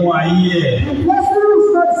ṣẹlẹ̀ nínú ayé ẹ̀. The blessing is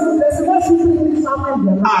not the blessing, let's see this happen.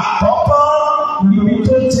 Àkọ́kọ́, ibi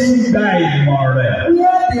tó ti ń gba ìmọ̀ rẹ̀.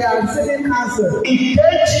 Here they are receiving counsel.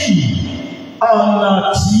 Ìkejì, ọ̀nà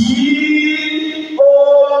tí ó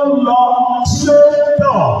ń lọ tí ó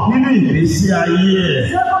tọ̀ nínú ìgbésí ayé ẹ̀.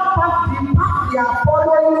 Second part, the path they are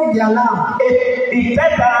following in their life.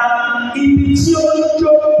 Ìkẹta, ibi tí ó ń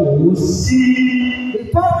jókòó sí. The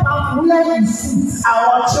third part, where he sits.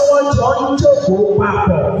 Àwọn tí wọ́n jọ ń jókòó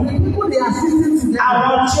papọ̀. The people they are sitting together.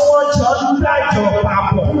 Àwọn tí wọ́n jọ ń dájọ́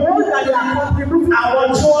papọ̀. The ones that they are contributing. Àwọn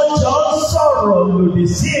tí wọ́n jọ ń sọ̀rọ̀ lòdì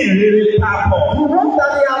sí ìrírí papọ̀. The ones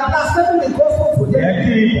that they are blaspheming the gospel together. Jẹ́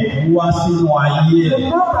kí ìbùkún wá sínú ayé ẹ̀. The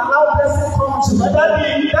ones that allow blessing come to Ṣùgbọ́n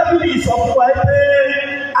them. Dábìlì sọ fún wa pé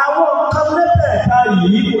àwọn nǹkan mẹ́tẹ̀ẹ̀ta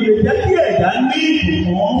yìí kò lè jẹ́ kí ẹ̀dá ní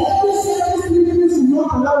ìbùkún. Every single thing will not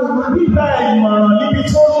allow a man. Gbígba ìmọ̀ràn níbi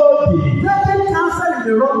tó lòdì. Getting cancer in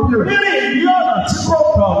the wrong place. Rírìn ní ọ̀nà tí kò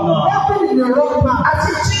tọ̀nà. Walking in the wrong path.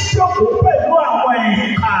 Àti jíjókòó pẹ̀lú àwọn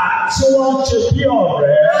ìka tí wọ́n ń ṣe bí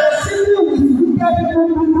ọ̀rẹ́. And sitting with wicked people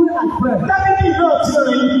who like friends. Dábìlì náà ti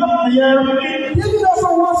rìn lọ́nà yẹn rí. David also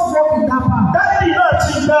wants to walk in that path. Dábìlì náà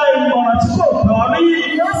ti gba ìmọ̀ràn tí kò tọ́ rí.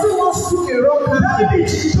 He also wants to take a wrong path. Dábìlì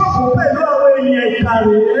ti jókòó pẹ̀lú àwọn ènìyàn ìka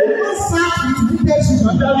rèé. He sat with wicked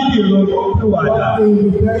people. Dábìlì ìrònúpìwàdà.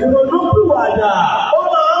 Ìrònúpìwàdà ó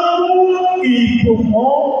máa ń mú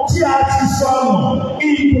ìbùkún tí a ti sọnù,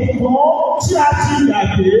 ìbùkún tí a ti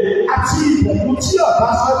yàgbé àti ìbùkún tí ọ̀tá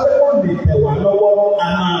sọ pé kò lè tẹ̀ wá lọ́wọ́ a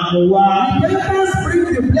máa mú wá. Repentance brings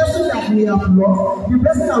the blessing that we have lost, the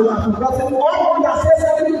blessing that we have forgotten. All we are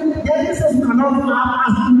saying, yes, this is cannot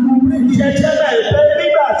as we bring. Jẹ́jẹ́ náà pé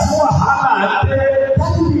nígbà tí wàhálà dé,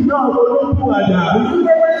 Dábìlì náà ronúpìwàdà.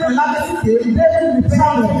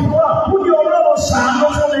 Kú ni Ọlọ́run ṣàánú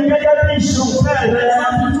fún mi gẹ́gẹ́ bí ìṣòfẹ́ rẹ̀.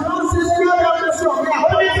 Ó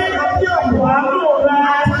ní kí n bí ọ̀pọ̀ àánú rẹ̀.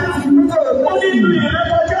 Ó ní ìlú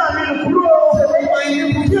ìrẹ́kọjá mi kúrò.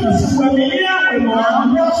 Kí o sì wẹ̀ mí ní àpèmọ́.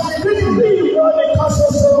 Nítorí ìwọ nìkan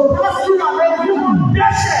ṣoṣo.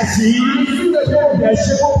 Dẹ́ṣẹ̀ sí.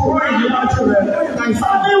 Dẹ́ṣẹ̀ kúkúrú ìyíwájú rẹ̀. Ó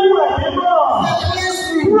ní wẹ̀ mí náà.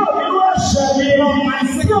 Kúrò nínú ẹ̀ṣẹ̀ mi.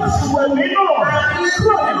 Kí o sì wẹ̀ mí náà.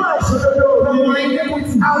 Kúrò nínú àìṣòdodo mi.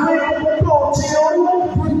 Àwọn ìkókó tó ti owó.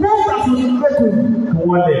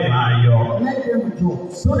 Wọ́n lè máa yọ.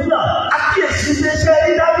 Torí náà, àkíyèsí iléeṣẹ́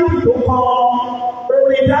rí Dábìlì tó kọ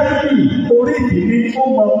orin Dábìlì orí ìdílé ó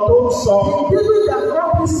mọ tó sọ. Giving that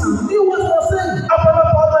God is he was for saying.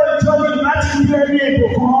 Ọ̀pọ̀lọpọ̀ ọmọ ìjọ ni láti gbé ní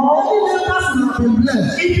ìbùkún. Many members have been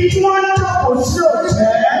blessed. Ibi tí wọ́n jókòó sí òjẹ́.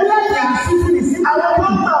 Where they are sitting is in àwọn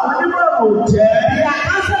bọ́mbà onímọ̀ òjẹ́. their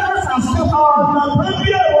ancestors are still ọ̀nà tó bí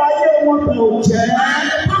ẹ̀rọ ayé wọn bẹ̀ òjẹ́.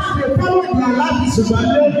 they follow their life. Ṣùgbọ́n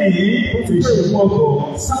lónìí ó fi ṣe mọ́gò.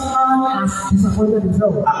 Someone has disappointed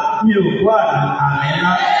himself. Mi ò gbọ́ àmì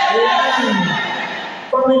ńlá.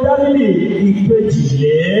 Orin Dánílì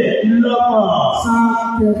ìkejìlélọ́gbọ̀n. Psalm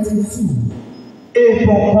 32.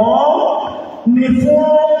 Ìbùkún ni fún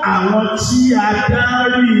àwọn tí a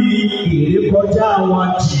dárí ìrékọjá wọn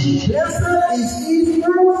jì. Blessed is he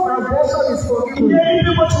whose transgression is forgiven. Ilé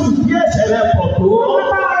ibi bó ti wù kí ẹ̀ṣẹ̀ rẹ̀ pọ̀ tó.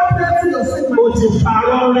 O ti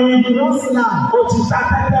parọ́ rí. O ti ta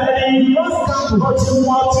tẹ́tẹ́ rí. O ti mú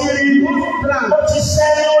ọtí rí. O ti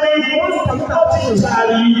sẹ́yìn rí. O ti jà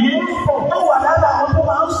rí. Ó wà lára àwọn tó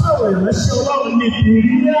máa ń sọ̀rọ̀ ìránṣẹ́ Ọlọ́run ní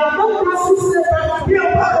ìbírí. Bí o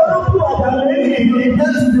bá olókù ọ̀dà lẹ́yìn ìlú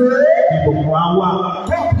ìbùkún á wà.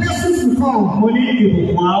 Mo ní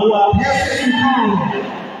ìbùkún á wà.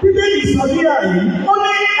 Bíbélì sọ ní àyè, ó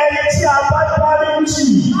ní ẹni tí a bá dárí jì.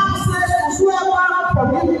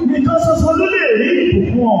 Nìkan ṣoṣo ló lè rí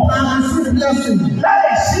ìbùkún ọ̀.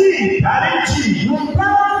 Láì sí ìdáríjì.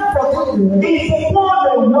 Ìbùkún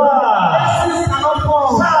ọ̀lẹ̀ wà.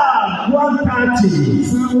 Psalm 130.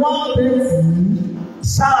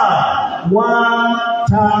 Psalm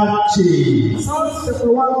 130.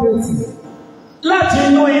 Láti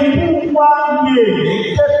inú ikú wá ní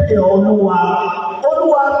èmi képe Olúwa.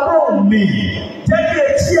 Olúwa tó mi. Jẹ́ kí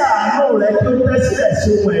etí àánú rẹ̀ tó tẹ́ sílẹ̀ sí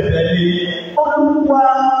ohun ẹ̀bẹ̀ mi. Olúwa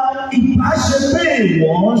ìbáṣe pé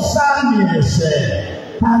ìwọ̀n sáàmì ẹ̀ṣẹ̀.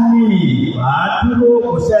 Ta ni ìbá dúró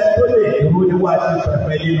kò sẹ́ tó lè dúró níwájú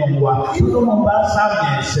pẹpẹ nínú wa. Tó ló mọ bá sáàmì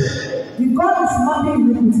ẹ̀ṣẹ̀. If God is marking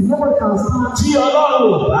iniquity, nobody can stand. Tí Ọlọ́run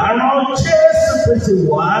ò bá rán Jésù Kristi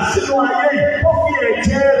wá sínú ayé yìí, tó fi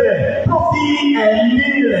ẹ̀jẹ̀ rẹ̀, tó fi ẹ̀mí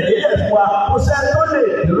rẹ̀ nílẹ̀ fún wa, kò sẹ́ tó lè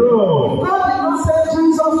dúró. God did not send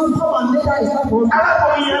Jesus to come and make us start for us.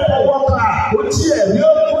 Arákùnrin yẹn fọwọ́ kà, ó tí ẹ̀rí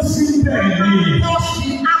ó kú sí bẹ̀rẹ̀.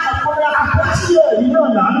 Àpótí ẹ̀rí náà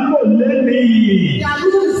là ń lò lẹ́nu yìí.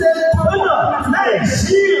 Lọ́nà láì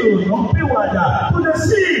sí ìrònú pìwàdà, kò lè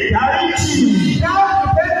sí ìdáríjì.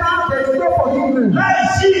 Láì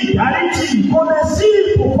sí ìdáríjì, kò lè sí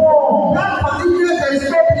ìbùkún. Ó yẹ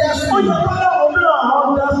kọ́lọ́wọ́ náà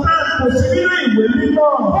understand kò sí nínú ìwé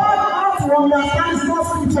mímọ́.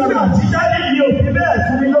 Àtijáde ni òfin bẹ́ẹ̀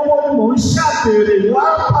fún mi lọ́wọ́ ni mò ń ṣàbẹ̀rẹ̀ wá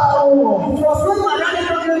pa wọ̀.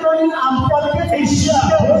 Iṣẹ́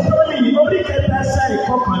àpótólì orí kẹta ẹsẹ̀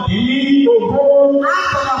ìkọkànlélógún.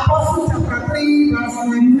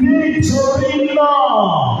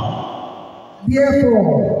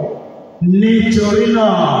 Nítorí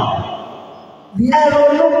náà, ẹ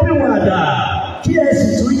ronúpìwàdà kí ẹ sì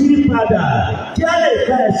tún yí padà kí ẹ lè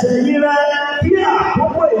ka ẹ̀ṣẹ̀ yín rẹ́ kí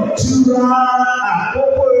àkókò ìtura,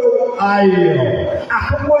 àkókò ayọ̀,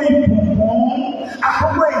 àkókò ìbùkún,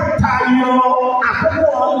 àkókò ìtayọ, àkókò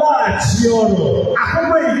ọlá àti ọrọ̀,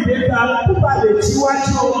 àkókò ìgbéga kó ba lè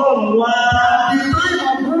tíwájú Ọlọ́run wá.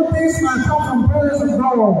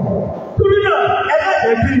 Torí náà, ẹ má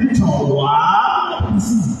jẹ́ kí n tàn wá.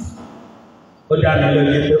 Ó dá mi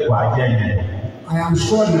lójú pé kò á jẹ́ yẹn. I am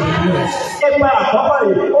sure you will bless. Ipa àkọ́kọ́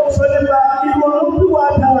yìí, ó sọ nípa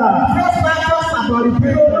ìrònúpìwàdà. First matters about the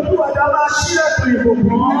people. Ìrònúpìwàdà máa ṣílẹ̀kùn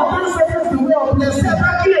ìbùkún. The way of blessing. Ẹ bá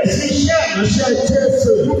kíyèsí iṣẹ́ ìránṣẹ́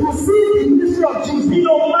Jésù. You will see the ministry of Jesus.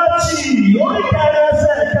 Nínú Mátì, orí kẹrin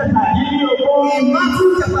ẹsẹ̀ kẹtàdínlógún. In Matthew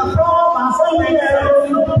chapter 4 verse 7.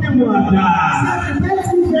 Ìrònúpìwàdà.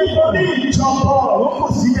 Nítorí ìjọba ọ̀run kò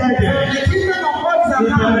sí ẹ̀jẹ̀. The kingdom of God is at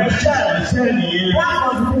hand. Ìbẹ̀rẹ̀ iṣẹ́ ìránṣẹ́ nìyẹn. That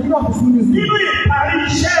was the beginning of his ministry. Nínú ìparí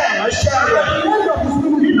iṣẹ́ ìránṣẹ́ rẹ̀. The end of his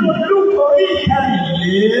ministry. Nínú Lúùkù orí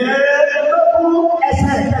ìkẹrìnlélógún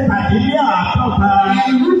ẹsẹ̀ kẹtàdínláàádọ́ta.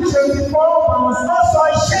 In Luke 24 verse Ó sọ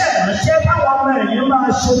iṣẹ́ ìránṣẹ́ táwọn ọmọ ẹ̀yìn máa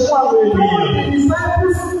ṣe fún àwọn ènìyàn. the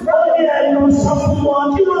disciples Ó ní ẹnu sọ fún wọn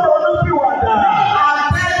kí wọ́n ronúpìwàdà. are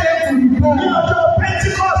begged to Ní repent. ọjọ́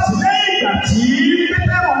Pentecost lẹ́yìn ìgbà tí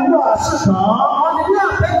Pétérù wàásù tán. On the day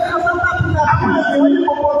of Pentecost, after Peter Àwọn ènìyàn ní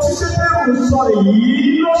gbogbo tí Pétérù sọ èyí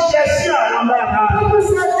ló ṣe sí àwọn lára. people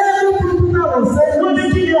said everything Peter was saying, Wọ́n ní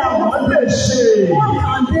kí ni àwọn lè ṣe? what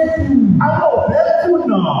can they do? Àwọn ò fẹ́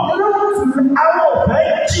kùnà. They don't want to Àwọn ò fẹ́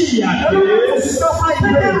jìyà dé.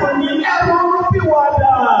 Pétérù ní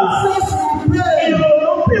ìrònúpìwàdà.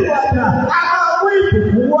 Ìrònúpìwàdà. A máa mú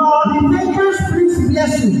ìbùkún wá. repentance brings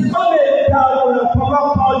blessing. Ó lè da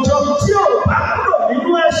ọ̀pọ̀lọpọ̀ ọjọ́ tí ò bá kúrò nínú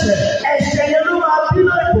ẹ̀ṣẹ̀. Ẹ̀ṣẹ̀ yẹn ló máa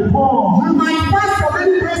bínú ìbùkún. You might fast for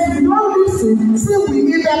many days if you don't listen, sin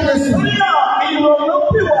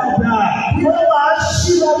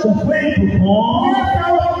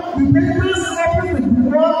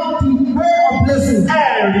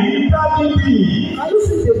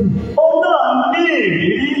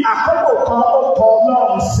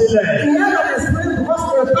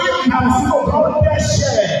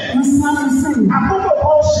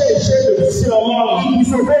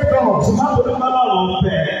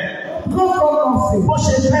him. Bó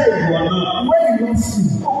ṣe fẹ́ ìwọ náà. When he loves you,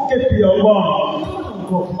 Ó képe Ọlọ́run.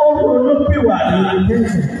 Ó ronú pìwàdà.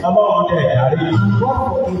 Ọlọ́run dẹ̀ dárí. God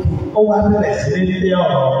forgave him. Ó wá bẹ̀rẹ̀ sí ní lé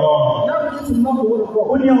ọ̀rọ̀ Ọlọ́run. Now we need to know the word of God.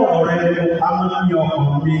 Ó ní ọ̀rọ̀ rẹ̀ ni mo pamọ́ ní ọkàn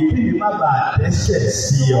mi kí ni má bàa dẹ́ṣẹ̀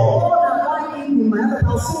sí ọ.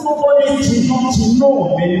 Ó ní tinútinú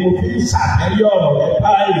mi ni mo fi ń ṣàtẹ́yọ̀ ọ̀rọ̀ rẹ̀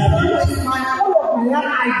báyìí.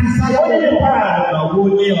 Ó ní nípa ọ̀nà wo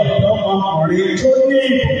ni ọ̀dọ́mọkùnrin tó ní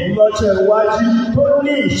ìbùkún lọ́jọ́ iwájú tó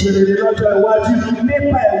ní ìṣerere lọ́jọ́ iwájú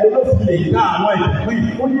nípa ẹ̀rọ ló fi lè dá àwọn ìbùkún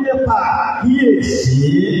yìí. Ó ní nípa àkíyèsí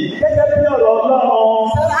gẹ́gẹ́ bí ọ̀rọ̀ Ọlọ́run.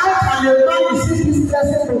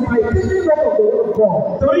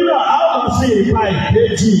 Torí náà, a ó lọ sí ipa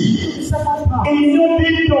ìkejì. Inú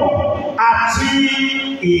dídùn àti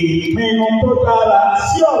ìpinnu tó dára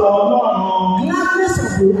sí ọ̀rọ̀ Ọlọ́run. Gladness of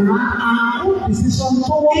the heart and good decision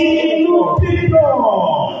toward Inú dídùn.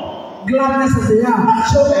 Gladness of the heart.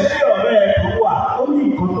 Aṣọ ẹ̀bí ọ̀rẹ́ ẹ̀ kan wà, ó ní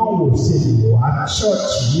nǹkan tó wò sí wà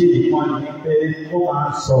ṣọ́ọ̀ṣì yìí wọ́n ní pé ó máa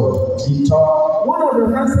ń sọ òtítọ́. One of the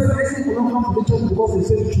friends said, I think we don't come to the church because they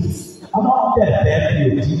say the truth. Ọlọ́run tẹ̀lé fi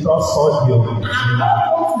òtítọ́ sọ di òmìnira.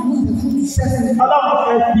 Ọlọ́run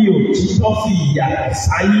fẹ́ fi òtítọ́ fi ìyàtọ̀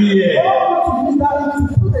sáyé ẹ̀.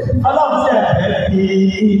 Ọlọ́run tẹ̀lé fi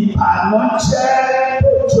ìbànújẹ́ tó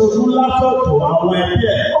jogún látọ̀dọ̀ àwọn ẹbí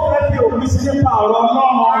ẹ̀. Ó fẹ́ fi òpin sí nípa ọ̀rọ̀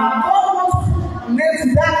Ọlọ́run.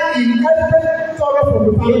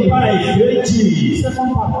 Nípa ìkejì,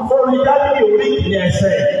 orin Dábìlì orí ìpìlẹ̀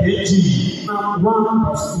ẹsẹ̀ ìkejì.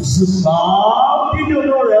 Ṣùgbọ́n dídùn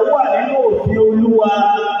rẹ̀ wà nínú òfin Olúwa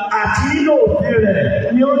àti nínú òfin rẹ̀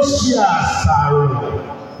ni ó ṣe àṣàrò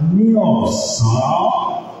ní ọ̀sán.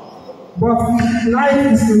 But his life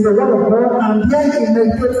is in the word of God and then he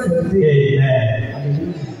meditates in the day.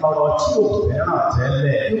 Ọ̀rọ̀ tí ò fẹ́ràn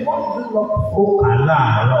tẹ́lẹ̀, ó kà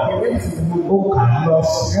láàárọ̀, ó kà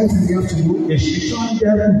lọ́sàn-án, èṣù tó ń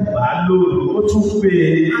dẹ́rù bá lóru, ó tún pé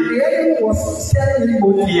ó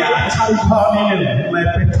di àtàkọ́ nínú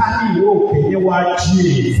ẹgbẹ́ káàdì òkè níwájú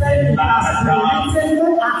ìlànà.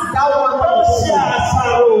 Ó ṣe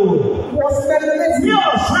àṣàrò ní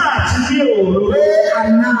ọ̀sán àti ní òru.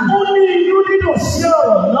 Ó ní inú dídùn sí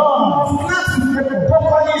ọ̀rọ̀ náà.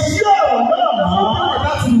 Kọ̀kọ̀ ní sí ọ̀rọ̀ náà.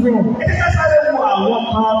 Ẹni ká sáré wo àwọn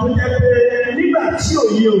kan tó jẹ́ pé nígbà tí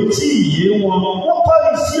òye ò tí ì yé wọn, wọ́n kọ́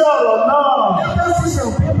ní sí ọ̀rọ̀ náà.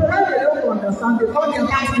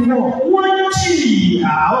 Wọ́n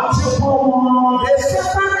jìyà ó ti kọ́ wọn.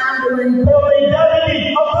 Orin Dábìlì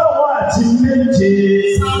ọgọ́rùn-ún àti méje.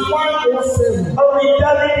 Orin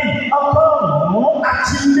Dábìlì ọgọ́rùn-ún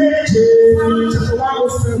àti méje.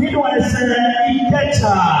 Nínú ẹsẹ̀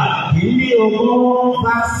ìkẹtàdínlógún.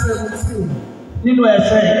 Nínú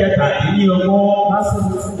ẹsẹ̀ ìkẹtàdínlógún.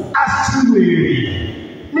 Aṣiwèrè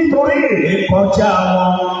nítorí èrè kọjá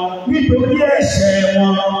wọn, nítorí ẹ̀ṣẹ̀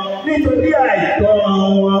wọn, nítorí àìgbọràn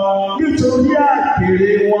wọn, nítorí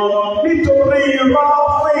àgbèrè wọn, nítorí irọ́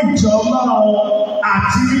fún ìjọba wọn,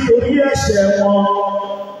 àti nítorí ẹ̀ṣẹ̀ wọn.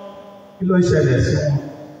 Kí ló ṣẹlẹ̀ sí wọn?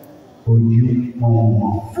 Ojú wọn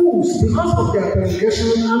wọn. Fools, because of their transgression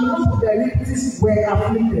and because of their iniquities were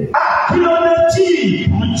afflicted. Kí ló dé tí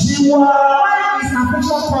ìpọ́njú wá? Why is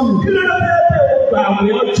affliction coming? Kí ló dé tí àwọn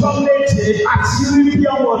ọjọ́ méje àti rí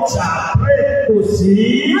pure water pray kò sí?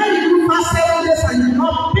 Why did you fast 7 days and you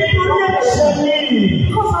not pay for Nítorí ẹ̀ṣẹ̀ mi.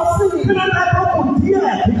 because of sin? Kí ló dé tó kù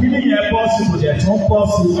díẹ̀? Kíkiri yẹn bọ́ sí kò dẹ̀ tún bọ́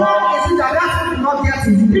sí. Why is it that that did not get to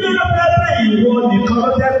you? Kí ló dé pé ìwọ nìkan ló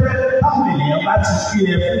dé pé báwo ènìyàn bá ti fi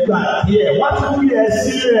ẹ fúgbà díẹ̀ wọ́n tún fi ẹ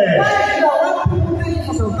sílẹ̀? Why is it that when people take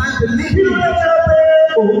for some time to live? Kí ló dé pé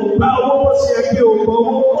òun gba owó bó ṣe kí o gbọ́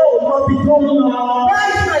owó mọ́ bí tó ń lọ? Why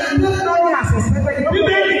is it that you don't know as expected? You don't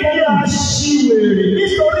Bíbélì ní aṣiwèrè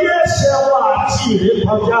nítorí ẹ̀ṣẹ̀ wọn àti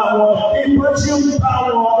ìrékọjá wọn, ìpọ́njú ń bá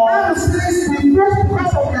wọn. Bible says the first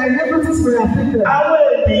because of their iniquities were afflicted. Àwọn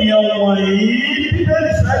ènìyàn wọ̀nyí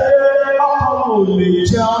Bíbélì sọ pé ọkọ wọn ò lè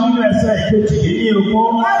jẹun nínú ẹsẹ̀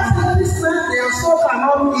ìkejìlélógún. Bible says this man their soul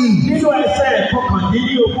cannot eat. Nínú ẹsẹ̀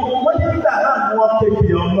ìkọkànlélógún, wọ́n ní nígbà náà ni wọ́n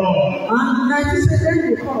kéde Ọlọ́run. And 19 seconds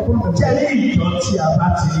they call upon the Jẹ́ ní ìjọ tí a bá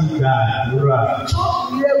ti ń gba àdúrà,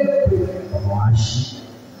 ọ̀rọ̀ á ṣí.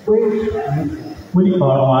 Mo ní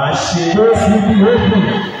ọ̀rọ̀ á ṣe.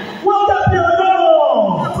 Wọ́n dàbí Ọlọ́run.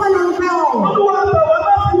 Olúwa bàbá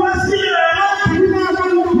bá fi wá sílẹ̀.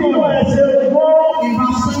 Nínú ẹsẹ̀ ògbọ́n,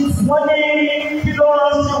 wọ́n ní kí ló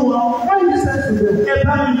rán sí wọn. Ẹ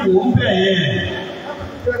bá mi wò ó bẹ̀ yẹn.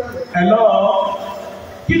 Hello.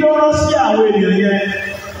 Kí ló rán sí àwọn ènìyàn yẹn?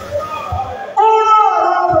 Ó rán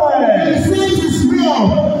ọ̀rọ̀ rẹ̀.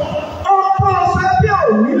 Ọ̀pọ̀ ọ̀fẹ́ bí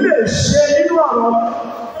òní lè ṣe nínú ọ̀rọ̀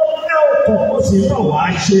ọ̀pẹ́ òkò ó sì náà wá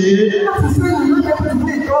ṣe.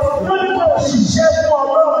 Wọ́n ní kò ṣiṣẹ́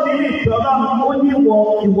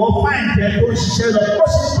fáìntì tó ń ṣiṣẹ́ lọ. Ó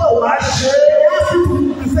ṣe pé wàá ṣe é.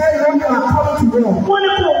 Wọ́n ní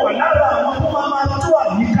kò wà lára àwọn tó máa tó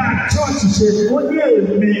àyíká chọ́ọ̀chì ṣe. Ó ní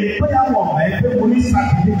èmi bóyá wọ̀n mọ̀ ẹ́ pé mo ní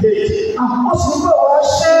sàtífíkẹ́ẹ̀tì. Ó ṣe pé wàá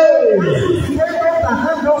ṣe é.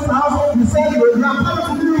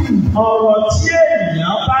 Ọ̀rọ̀ tí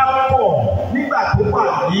ènìyàn bá pọ̀ nígbà tó wà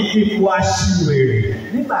ní ipò aṣiwèrè,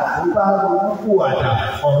 nígbà tó bá ronú kùwàdà,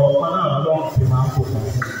 ọ̀rọ̀ kan náà lọ́n fi máa ń kó fún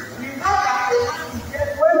un.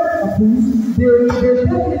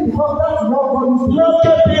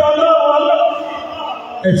 Lọ́kẹ́ bí ọlọ́run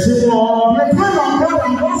ẹ̀sìn wọn.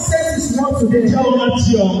 Jẹ́ ọmọ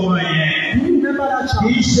tí ọmọ yẹn. Kì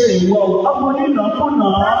í ṣe ìwọ ọmọ nínàkúnà.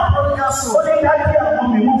 Ó ní dájú àwọn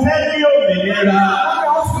mi, mo fẹ́ ní òmìnira.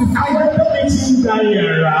 Àwọn ẹgbẹ́ mi ti ń gba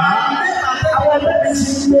yàrá. Àwọn ẹgbẹ́ mi ti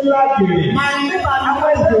ń gbé lágbèrè. Àwọn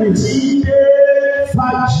ẹgbẹ́ mi ti ń gbé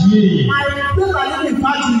Fajuyi.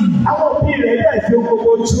 Àwọn òbí rẹ̀ dẹ̀ fi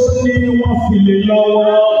gbogbo tó ní wọ́n fi lè lọ́wọ́.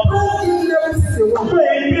 Àwọn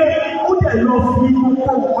ẹgbẹ́ ó dẹ̀ lọ fi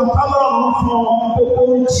gbogbo ọ̀tọ́lọ́run fún gbogbo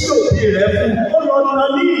tí òbí rẹ̀ fún. Ó lọ lọ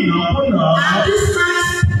ní ìnákúnà.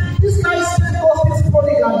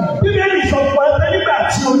 Bíbélì sọ fún ẹgbẹ́ nígbà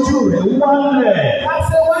tí ojú rẹ̀ wálẹ̀.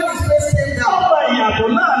 Ọba ìyàtọ̀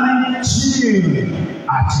láàrin Jíìn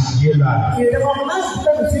àti Yélà.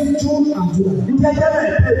 Ìjẹ́jẹ́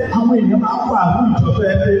bẹ́ẹ̀ pé àwọn èèyàn máa ń wà àwọn ìjọba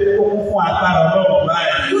ẹgbẹ́ ohun fún agbára Ọlọ́run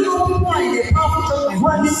báyìí.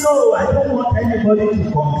 Wọ́n ní no, I don't want anybody to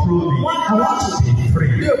control me. I want to be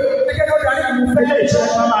free. Ilé iṣẹ́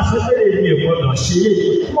máa máa ṣe pé èmi ò gbọdọ̀ ṣe é.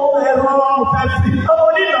 Mo ẹ̀rọ mo fẹ́ fi. Ọmọ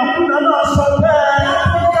onínàkúnà náà sọ bẹ́ẹ̀.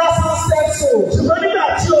 Ṣùgbọ́n nígbà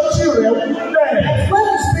tí ojú rẹ̀ wúlẹ̀,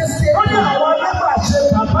 ó ní àwọn alábàáṣe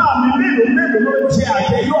bàbá mi mélòó ló jẹ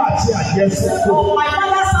àjẹyó àti àjẹsẹ́kù.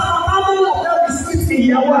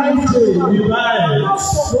 Ìyàwó àìjẹ ìlú báyìí.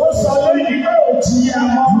 Ó sọ lórí pé ó ti yá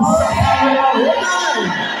mọ́.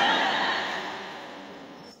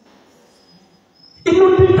 Inú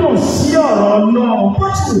dídùn sí ọ̀rọ̀ náà, bó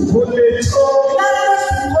ti kó lè tó.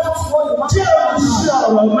 Jẹ́ òṣìṣẹ́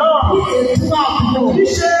ọ̀rọ̀ náà. Kì í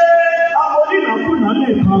ṣe àwọn onínàkúnà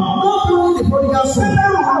nìkan.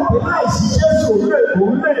 Sẹ́lẹ̀rù àpò láìsí Jésù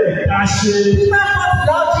òun lè dá ṣe.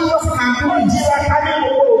 Wọ́n tiraka ní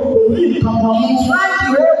gbogbo orí nǹkan kan.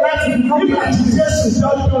 Nígbà tí Jésù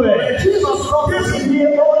dọ́dún ẹ̀, Jésù ní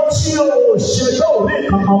ó tí ó ṣe lóòrí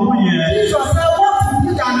nǹkan kan mú yẹn.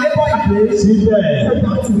 Síbẹ̀,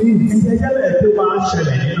 ìjẹ́jẹ́lẹ̀ tó máa ń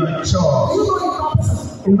ṣẹlẹ̀ nínú ìṣọ́.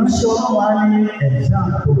 Ìránṣẹ́ ọlọ́wà ní ẹ̀dá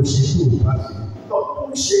tó ṣe tó bá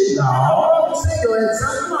ṣe náà.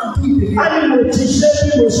 A ní mo ti ṣe bí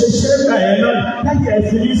mo ṣe ṣe bẹ̀rẹ̀ náà láti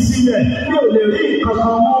ẹ̀sìn ní sílẹ̀ mi ò lè rí nǹkan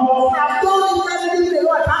kan mọ́.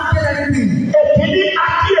 Èkìní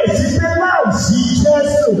àkíyèsí pé láìsí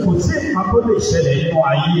Jésù kò sí nǹkan tó lè ṣẹlẹ̀ nínú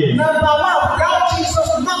ayé ẹ̀.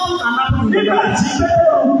 Nígbà tí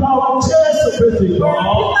Pétérù ń bá Jésù pèsè gbọ́,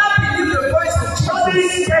 ó ní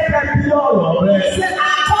gẹ́gẹ́ bí ọ̀rọ̀ rẹ̀.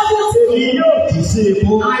 Èmi yóò kì í sí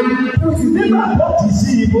ibú. Nígbà tó kì í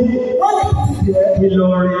sí ibú, kí ló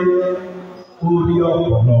rí orí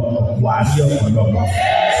ọ̀pọ̀lọpọ̀ wà á rí ọ̀pọ̀lọpọ̀.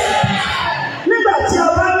 Nígbà tí a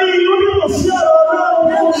bá ní inú nínú sí ọ̀rọ̀ Ọlọ́run,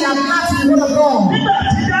 nígbà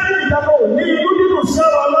tí Dárí ìjọba ò ní inú nínú sí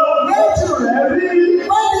ọ̀rọ̀ Ọlọ́run, lójú rẹ̀ rí.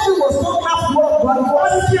 Wọ́n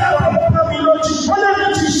ní kí ẹ̀rọ ọ̀pọ̀ mi lójú, wọ́n lè ní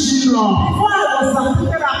ti ṣìnà.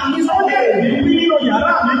 Ó lè rí bí nínú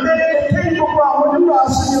yàrá mi pé kéyìn gbogbo àwọn oníwà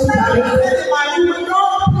sí ní ọjà rẹ̀.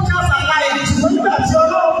 Nígbà tí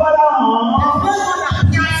Ọlọ́run fara hàn,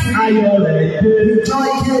 ayọ̀ rẹ̀ dé,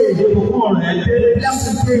 ìbùkún rẹ̀ dé,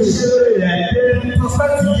 ìṣeré rẹ̀ dé,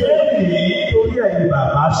 ìyé mi torí ẹ̀yin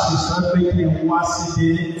bàbá ṣe sọ pé kí n wá sílé.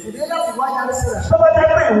 Tó bá jẹ́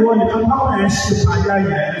pé ìwọ nìkan táwọn ẹ̀ ṣe fàyà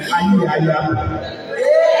yẹn, ayé àyà.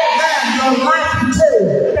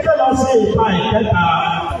 Ẹgbẹ́ lọ sí ìpa ìkẹta,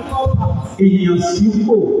 èèyàn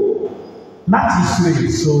sípò láti so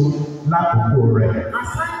èso lákòókò rẹ̀.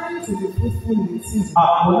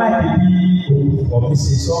 Àwọn láti bí olùkọ́ mi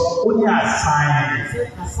ṣe sọ, ó ní àṣàyàn.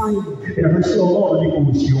 Ìránṣẹ́ Ọlọ́run ní kò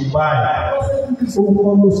ṣe ń báyìí. Ó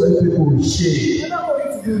kọ́ ló sọ pé kò ṣe.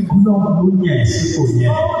 Ọlọ́run ló yàn sípò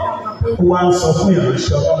yẹn. Ó wá ń sọ fún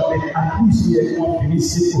ìránṣẹ́ Ọlọ́run pé àkíyèsí ẹ̀ kí wọ́n fi ní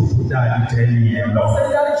sípò tó dáa ju tẹ́lẹ̀ yẹn lọ.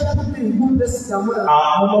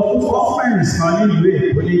 Àwọn ọmọ fún conference kan nílùú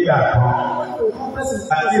Èkó nígbà kan.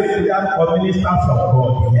 Àti ìpínlẹ̀ àkọ́ ministers of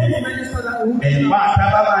God yẹn. Ẹ̀yìnbá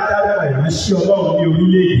àtàbà máa dárúkọ ìránṣẹ́ Ọlọ́run ní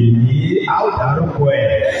orílẹ̀-èdè yìí, a ó dárúkọ ẹ̀.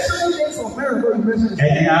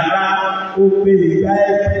 Ẹni ará ó gbé igbá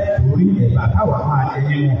ẹ̀bẹ̀ torí ẹ̀bà táwa máa jẹ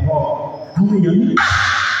nínú họ. Àwọn èèyàn ní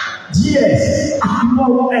díẹ̀ àmọ́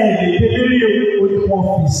ẹ̀ẹ́dẹ̀gbẹ̀rẹ̀ orí wọn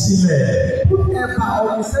fi sílẹ̀.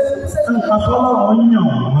 Nǹkan tó lọ́wọ́ yàn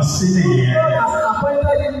wọ́n sí nìyẹn.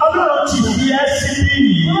 Ọlọ́run ti fi ẹ́ síbí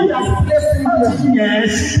yìí. Ó ti yàn ẹ́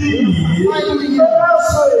síbí yìí. Ó wá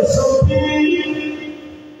sọ èso bí.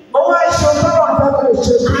 Ó wá sọ báwọn àgbàgbọ́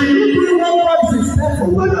ìṣèlú. Ó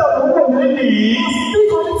gbọ́dọ̀ gbogbo mi nìyí.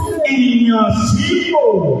 Ìyànsípò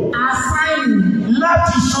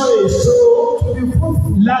láti sọ èso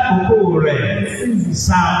lákòókò rẹ̀.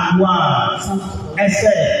 Psalm 1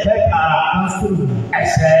 ẹsẹ̀ ìkẹta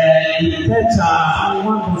ẹsẹ̀ ìkẹta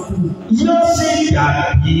yóò sì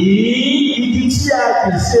dàbí igi tí a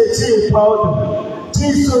gbèsè tí ipa odò tí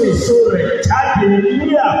so èso rẹ̀ jáde ní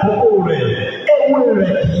àkókò rẹ̀ ewé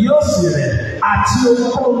rẹ̀ kì yóò sì rẹ̀ àti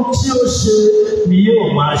ohunkóhun tí ó ṣe ni yóò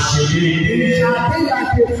máa ṣe déédéé. It shall be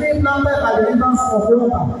like a tree planted by the rivers of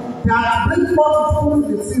water that bring forth fruit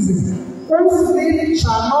in season, whose leaf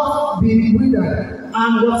shall not be withered,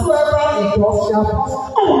 and whatsoever it does shall prosper.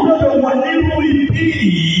 Ó gbọ́dọ̀ wà nínú ibi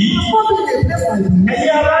yìí.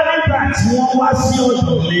 Ẹ̀yin ará nígbà tí wọ́n wá sí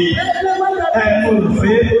ọ̀dọ̀ mi.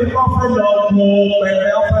 Olùfẹ́ orúkọ fẹ́ lọ gun pẹpẹ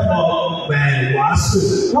ọ̀fẹ́ lọ wàásù.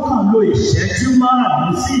 Wọ́n kàn lo ìṣẹ́jú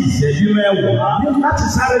márùn-ún sí ìṣẹ́jú mẹ́wàá láti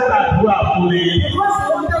sáré gbàdúrà fún mi.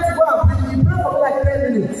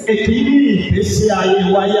 Èkìní ìgbésí ayé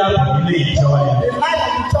wáyé àbúlé ìjọ yẹn.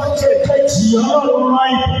 Èkejì ọlọ́run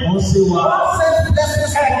rán ìbùkún sí wa.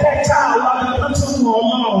 Ẹ̀kẹta àwọn akẹ́kọ̀ọ́ tún mọ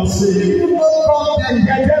ọlọ́run sí i.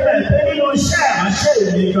 Gẹ́gẹ́ bẹ́ẹ̀ pé nínú iṣẹ́ ìránṣẹ́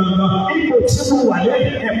ìlú gangan, ipò tí mo wà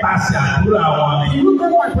lẹ́yìn nípasẹ̀ àdúrà wọn ni.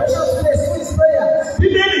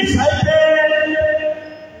 Bíbélì sọ pé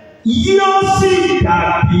yóò sì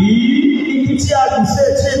dàbí igi tí a kì í ṣe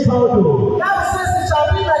tí gbọdọ̀.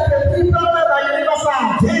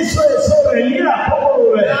 Jésù èso rẹ̀ ní àkókò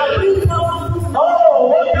rẹ̀. Ó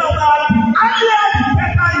dábàá bí ayé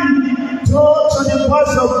àdìpẹ́ká yìí tó the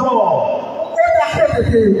voice of God.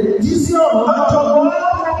 Jísí ọ̀rọ̀ ọ̀jọ̀gbọ́n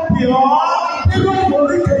pè ọ́ nínú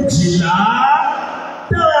orí kejìlá.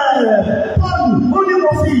 Pọ́ọ̀lù ó ní mo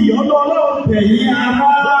fi ìyọ́nú ọlọ́run bẹ̀yìn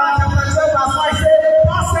ara.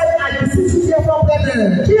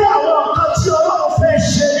 Kí àwọn nǹkan tí ọlọ́run fẹ́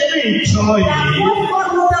ṣe nínú ìjọ yìí.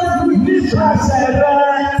 Nípasẹ̀ rẹ̀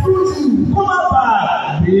kó má bàa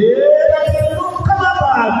gbé. Kó má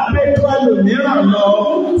bàa gbé tó ẹlòmíràn lọ.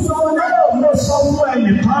 Mo sọ fún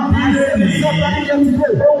ẹnìkan bí lónìí.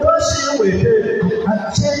 Ogún ṣe wèé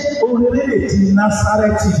àti orílẹ̀-èdè ti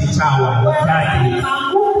Násárẹ́tì ìjà wà jáde.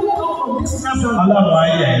 Ọlọ́run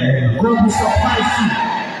ayé ẹ̀ lẹ́nu. Kò bí sọpáìsì.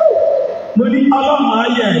 Mo ní ọlọ́run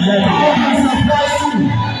ayé ẹ̀ lẹ́nu.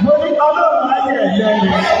 Mo ní ọlọ́run ayé ẹ̀ lẹ́nu.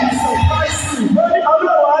 Mo ní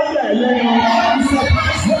ọlọ́run ayé ẹ̀ lẹ́nu.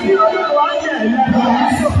 Mo ní ọlọ́run ayé ẹ̀ lẹ́nu.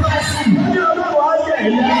 Mo ní ọlọ́run ayé ẹ̀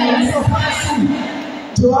lẹ́nu.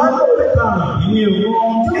 Jòhánù orí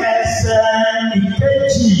karùn-ún ẹsẹ̀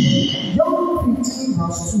ìkejì.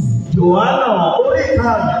 Jòhánù orí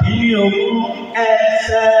karùn-ún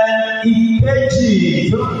ẹsẹ̀ ìkejì.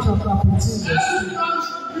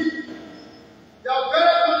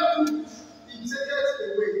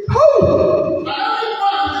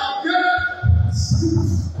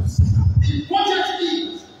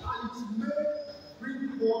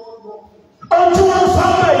 Ojú wọn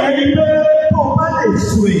sábà yẹn ni pé tó bá lè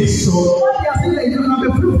so èso.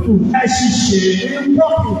 Ẹ ṣiṣẹ́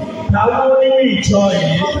láwọn nínú ìjọ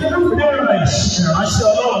yìí nínú ìránṣẹ́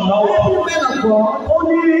ọlọ́run lọ́wọ́. Ó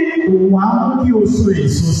ní òun á mú kí o so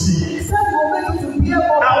èso sí i.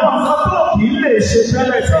 Àwọn kan tó kì í lè ṣe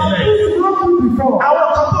tẹ́lẹ̀tẹ́lẹ̀. Àwọn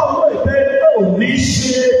kan tó mú ìpè ò ní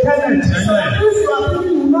ṣe tẹ́lẹ̀tẹ́lẹ̀.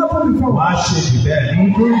 Wàá ṣe ìbẹ̀ ní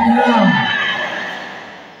Gúrúgúrú.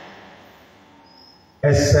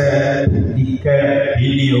 Ẹsẹ̀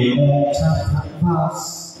ìkẹrìndínlógún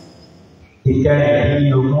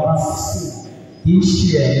ìkẹrìndínlógún kì í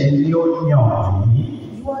ṣe ẹni ni ó yàn mí.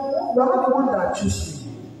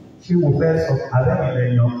 Ṣé mo fẹ́ sọ alẹ́ mi lè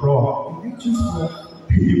yan Prof?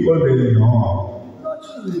 Ìbọn lè yàn án.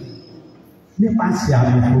 Nípasẹ̀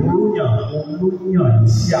àmì òróyàn olóyàn yìí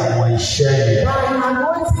sí àwọn iṣẹ́ rẹ̀.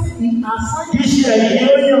 Iṣẹ́ yìí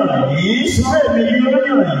ló yàn yìí, sọ́rọ̀ mi ni ó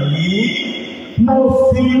yàn yìí. Mo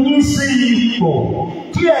fi yín sí ipò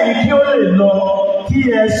kí ẹ̀yin kí ó lè lọ, kí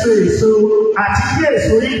ẹ so èso àti kí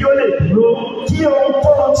èso yín kí ó lè dúró, kí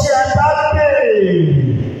ohunkóhun tí ẹ bá béèrè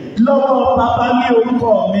lọ́wọ́ bàbá ní orúkọ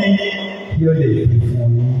mi kí ó lè fi fún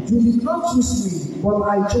mi. You did not choose me, but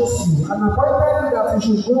I chose you, and appointed you that you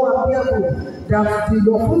should go and bear fruit, that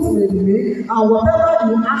your fruit may remain, and whatever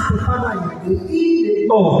you ask the Father in my name, He may.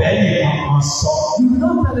 Bẹ́ẹ̀ ni kankan sọ. You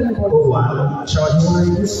don't tell anybody. Ó wà ní ṣọ́ọ̀ṣì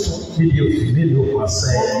níbi oṣù mélòó kan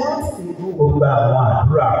sẹ́yìn. ó gba àwọn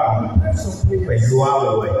àdúrà kan pẹ̀lú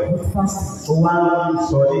àwẹ̀. Ó wá ń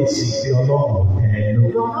sọ ní ìsìnkú Ọlọ́run ẹ̀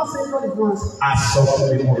ló. A sọ fún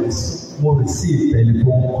mi mo receive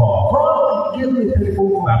telephone call.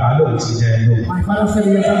 Bàbá ló ti jẹ́ ló.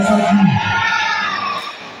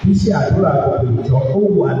 Iṣẹ́ àdúrà gbogbo ìjọ ó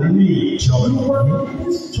wà nínú ìjọ yìí.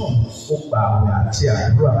 Ó gba àwẹ̀ àti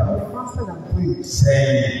àdúrà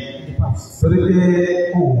sẹ́yìn. Torí pé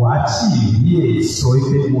ó wá tì ní èso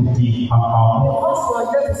ilé mo di pàpà ọmọ.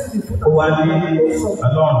 Ó wá ní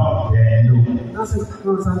Ọlọ́run ẹ̀ ló.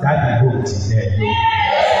 Dáàbì ló ti jẹ́ ló.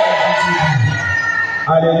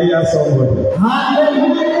 Hallelujah somebody.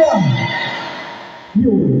 Hallelujah. Mi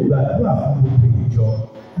ò gbàdúrà fún gbogbo ìjọ.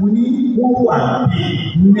 Mo ní wọ́n wà ní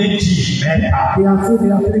méjì mẹ́ta.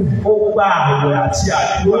 Ó gba àwẹ̀ àti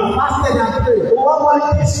àdúrà. Ó wá wá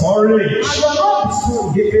discourage.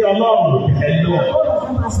 Gẹ́gẹ́ Ọlọ́run ẹ̀ lọ.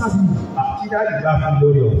 Àkídáàdì bá fún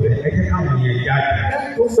lórí ọ̀fẹ́. Ẹ jẹ́ káwọn yẹn jáde.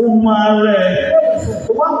 Ó máa rẹ̀.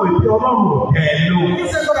 Ó wá wò pé Ọlọ́run ẹ̀ lọ.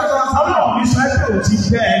 Ọlọ́run mi sọ pé ò ti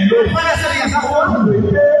bẹ́ ẹ lọ. Ó wá wò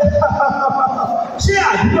pé ṣé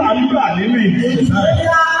àdúrà nígbà nínú ìdílé náà?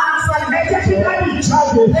 Ẹ jẹ́ kí dáàdì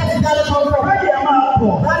jáde. Dáàdì ẹ máa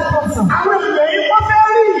pọ̀. Àwọn ènìyàn yìí wọ́n fẹ́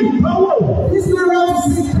rí ìdánwò.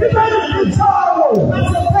 Nígbà yìí ní táwọ̀. Bí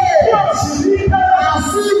o sì rí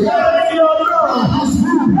bẹ́ẹ̀ ní Ọlọ́run.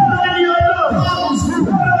 Bẹ́ẹ̀ ní Ọlọ́run.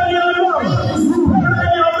 Bẹ́ẹ̀ ní Ọlọ́run. Bẹ́ẹ̀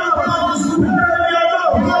ní Ọlọ́run. Bẹ́ẹ̀ ní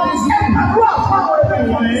Ọlọ́run. Ẹ gbàdúrà fún àwọn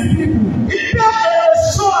ènìyàn yìí. Ìgbà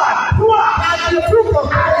èso àdúrà àti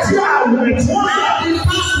àwẹ̀ tí wọ́n yà.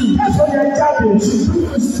 Ẹ̀sọ́ yẹn jáde oṣù.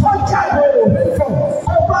 Ó jáde o.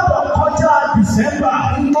 Ó gbọ́dọ̀ kọjá December.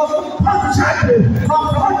 Ó jáde. Ó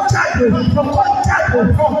jáde. Ó jáde.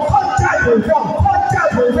 Ó jáde.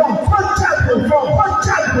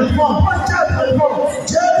 Ó jáde.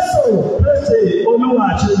 Jésù pèsè Olúwa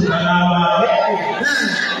àti olùgbàlà wa.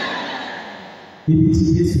 Ibi tí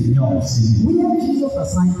Jésù yàn sí. Where Jesus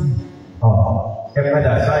assigned him. Ẹ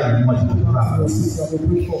padà sáyé mọ́tò tó rà.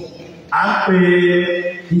 À ń pe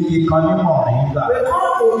igi kan ní mọ̀ríńgà. We call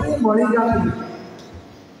to bring moringa tree.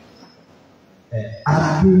 A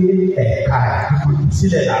gbé ẹ̀ka ìdìbò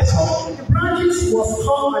sílẹ̀ lásán. The branches was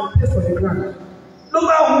torn and placed on the ground. Ló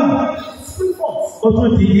bá wù. Spring forth. Ó tún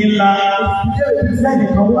di ńlá.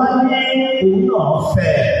 Lẹ́nìkan wá ní òun náà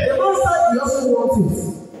fẹ́. The man said he also wanted.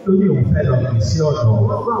 Lórí òun fẹ́ lọ pè sí ọ̀dọ̀.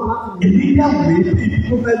 Èmi dáhùn èdè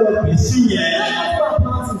tó fẹ́ lọ pè sí yẹn.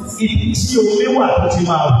 Ibi tí omi wà tó ti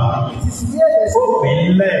máa wà. Ó pè ń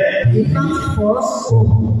lẹ̀.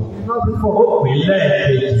 Ó pè ń lẹ̀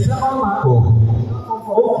kejì.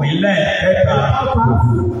 Ó pè ń lẹ̀ kẹta.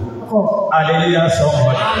 Hallelujah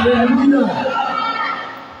sọ̀rọ̀.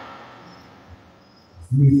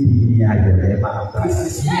 Níbi ni ayọ̀ rẹ̀ máa bá.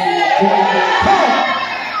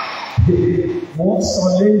 Mo ń sọ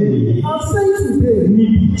lẹ́yìn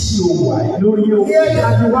níbi tí o wà lórí òkè.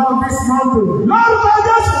 Lórúkọ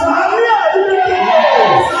Jésù wà ní àdúgbò.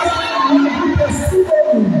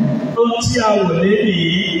 Ohun tí a wò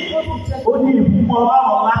lẹ́yìn, ó ní ìbùkún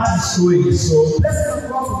Ọlọ́run láti so èso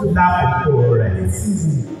lákòókò rẹ̀.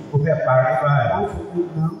 Ó fẹ́ parí báyìí.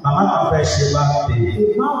 Màmá kan fẹ́ ṣe bá pè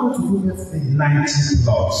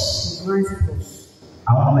 90+.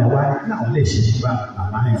 Àwọn ọmọ ìwà náà lè ṣe nígbà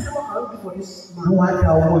màmá yẹn. Wọ́n wá dá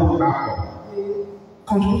owó ìpapọ̀.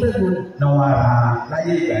 Náà wá ra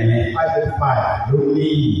láyé ìgbà yẹn 505 ló ní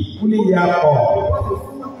kúlíyà pọ̀.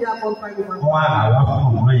 Wọ́n wá rà wá fún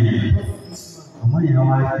ọmọ yẹn. Ọmọ yẹn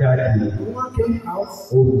wá jáde.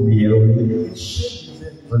 Ó mi orí.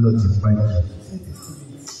 Ó lọ ti pẹ́ jù.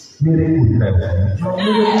 Mírè kù tẹ̀ wọ́n.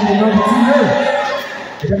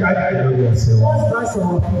 Ẹ jẹ́ ká jáde lórí ẹsẹ̀ wọn.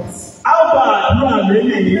 Àwa àdúrà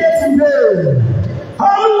lẹ́yìn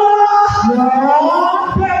Olúwa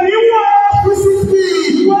bẹ̀mí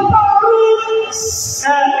wọ́n bá rú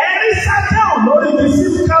ẹ̀rí sákẹ́ lórí the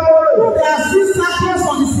six Calvary. There are 6 circles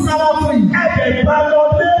on the six Calvary. Ẹ̀bẹ̀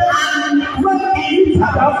ìgbàlódé wọ́n kì í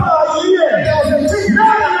tàbá fún ayé ẹ̀. Lẹ́yìn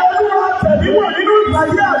Olúwa bẹ̀mí wọ́n nínú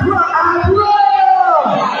ìpàdé àdúrà.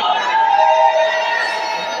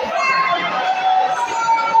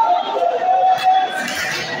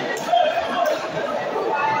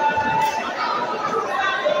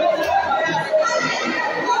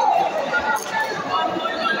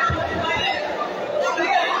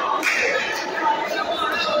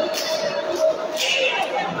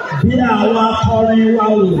 Bí àwọn akọrin wa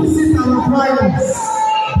wò.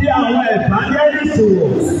 Bí àwọn evangelist wò.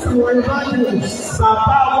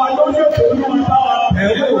 Bàbá wa lórí òkè Olúwa bá wa tẹ̀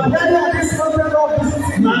wò.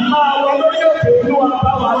 Màmá wa lórí òkè Olúwa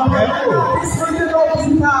bá wa tẹ̀ wò.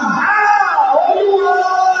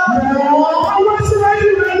 Olúwa ọwọ́ síwájú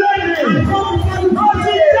rẹ lẹ́yìn.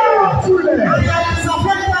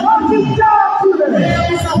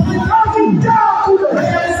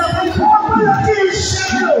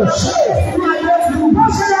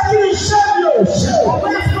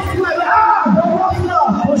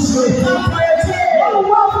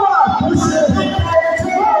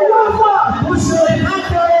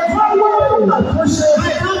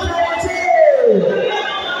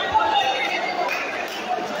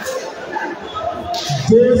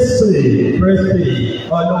 Jésù Kristi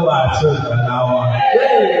Olúwa àti Olùgbàlà wa.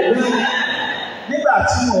 Nígbà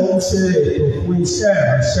tí mò ń ṣe ètò fún iṣẹ́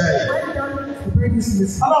ìránṣẹ́ yìí,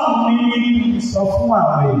 Ọlọ́run ní sọ fún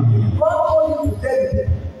àwọn ènìyàn.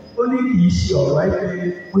 Ó ní kì í ṣe ọ̀rọ̀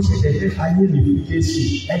ẹgbẹ́ bó ṣe tẹ̀lé ayé mi fi Jésù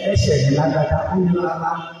ẹlẹ́ṣẹ̀ ní lágbàdá ó ní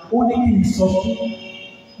rárá. Ó ní kì í sọ fún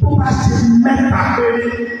bó bá ṣe mẹ́ta péré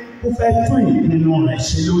ó fẹ́ tún ìpinnu rẹ̀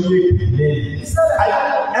ṣe lórí ìpínlẹ̀ yìí.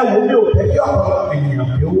 Ẹ wo mi ò fẹ́ kí ọ̀pọ̀lọpọ̀ ènìyàn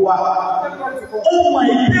kí ó wá. Ó mọ̀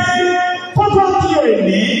ìpè kó tó di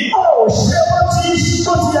èmi ó ṣe bó ti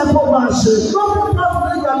yẹ kó máa ṣe.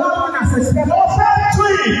 Ó fẹ́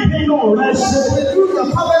tún ìpinnu rẹ̀ ṣe.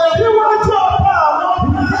 Níwájú ọba àwọn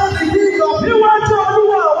níwájú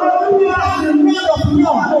olúwa àwọn olúwa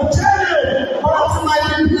ọ̀nà jẹ́lẹ̀ ọ̀rọ̀ máa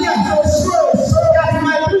ń bí ẹ̀jọ̀ ṣó that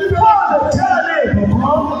my people ọ̀nà jẹ́lẹ̀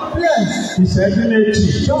kọ̀ọ̀kan ìṣẹ́jú méjì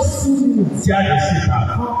jáde síta.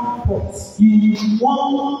 Ìwọ́n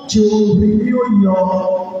jòrè ní ó yọ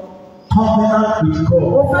covenant with God.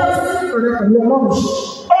 Ó fẹ́ sí ìrẹ̀lẹ̀ pẹ̀lú ọlọ́run.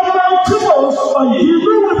 Ọmọ tí mò ń sọ yìí.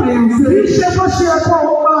 Ìlú wà ní ẹ̀sìn. Kì í ṣe bó ṣe ẹ̀kọ́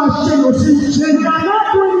máa ṣe lò sí ṣe. Ìyànà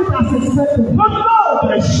fún ìgbà sẹ̀sẹ̀tẹ̀. Bọ́lá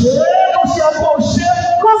ọ̀dẹ̀ ṣe é bó ṣe ẹ̀kọ́ ṣe.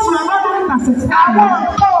 Kọ́sì àmọ́dún ìgbà sẹ̀sẹ̀tẹ̀. Àwọn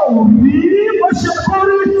nǹkan ò rí bó ṣe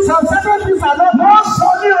kórí. Sàǹsẹ́fẹ́ ti sàlọ́. Wọ́n sọ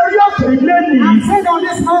ní orí òkè ilé nì. Àtẹ́gàn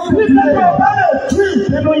ní sọ́ọ̀tì. Nígbà tó bá lè tún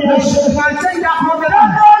ìpinnu yẹn ṣe. Àtẹ́gàn kọ́mẹ́rẹ́.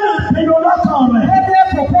 Ẹgbẹ́ ní ìpinnu lọ́kàn rẹ̀. Ẹgbẹ́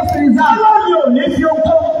pọ̀pọ̀ ìzà. Ọlọ́run ò ní fi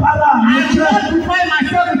okó para mi jẹ́. I don't define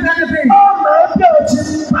myself with anything. Ọmọ ẹgbẹ́ ò ti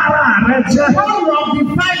para rẹ jẹ́. Ọlọ́run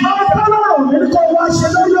define myself. Ọlọ́run ní kò wá ṣe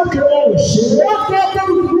lórí òkè òṣè. Wọ́n fẹ́ kí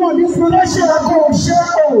wọ́n kúrò ní sọ́dọ̀ ṣe ọkọ̀ òṣè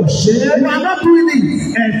òṣè. We are not doing it.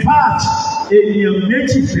 In fact, ènìyàn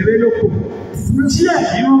méjì péré ló kù. Tí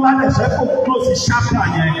ẹ̀yin wọn bá lẹ̀ṣẹ̀ kò tó sí ṣápà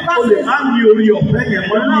yẹn, o lè má ní orí ọ̀fẹ́ yẹn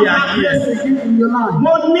mọ́ ní ayé ẹ̀.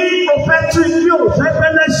 Mo ní o fẹ́ tún ilé òfẹ́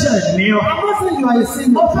fẹ́lẹ́ṣẹ̀ ní ọ.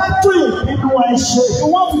 O fẹ́ tún ìpinnu ẹ ṣe.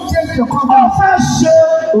 O fẹ́ ṣe.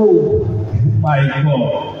 Oh my God.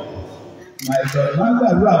 My God, má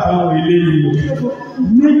gbàdúrà fáwọn eléyìí o.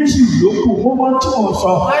 Méjì ló kù, mo mọ tí mo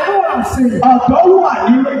sọ. Ọ̀dọ́ wà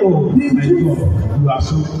nínú òbí God, you are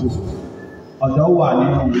so cool. Ọ̀dọ́ wà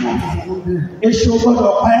nínú wọn. Èso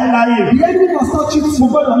gbọ́dọ̀ pa ẹ́ láyè. Mo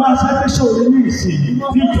gbọ́dọ̀ máa sábẹ́ ṣòro ní ìsìn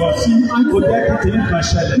fíjọ sí òjẹ́ kékeré kan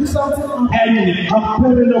ṣẹlẹ̀. Ẹni nìkan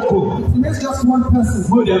péré lóko.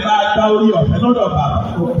 Mo lè máa gba orí ọ̀fẹ́ lọ́dọ̀ bàbá.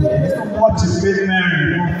 Wọ́n ti gbé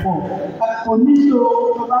mẹ́rin wọn fún un. Kò nílò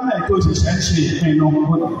bàbá mẹ́rin tó ṣiṣẹ́ ń ṣe ìpinnu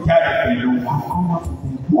kó lè jáde pẹ̀lú wọn.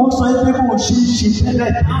 Wọ́n sọ pé bó o ṣe ń ṣe tẹ́lẹ̀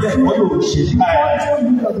tẹ́lẹ̀ wọ́n lò ó ṣe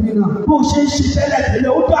báyìí. Bó o ṣe ń ṣe tẹ́lẹ̀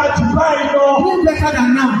tẹ́lẹ̀ ó dáa jù báyìí lọ.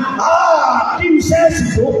 Kí iṣẹ́ ẹ̀sìn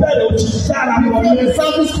tó bẹ̀rẹ̀ o ti sára wọlé.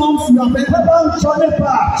 Bàbá ń sọ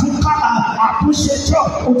nípa àtúnṣe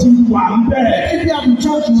church o ti wà ń bẹ̀.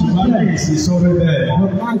 Ṣùgbọ́n lẹ́yìn sí sórí bẹ́ẹ̀.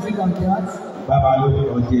 Bàbá ló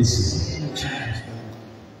lọ Jésù.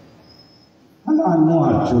 Aláàánú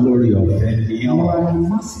àjò lórí ọ̀fẹ́ ni ọ́.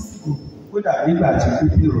 Kódà nígbà tí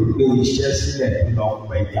Pétérù gbé iṣẹ́ sílẹ̀ lọ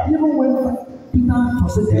pẹ̀yà.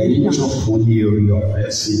 Ẹ̀yin tó fún ní orí ọ̀fẹ́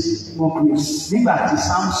sí. Nígbà tí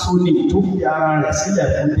Sámsónì tó fi ara rẹ̀ sílẹ̀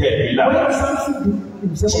fún Dẹ̀lílà.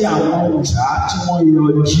 Tí àwọn ọ̀tá tí wọ́n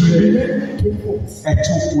yọjú ẹ̀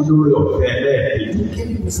tún fún lórí ọ̀fẹ́ lẹ́ẹ̀kejì.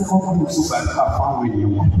 Gbogbo àgbà fáwọn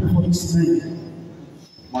ènìyàn wọn.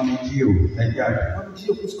 Mọ́mí jí o, ẹ jáde.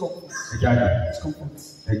 Ẹ jáde.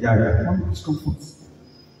 Ẹ jáde.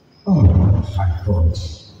 Oh my God.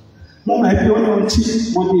 Mo máa fi oyún tí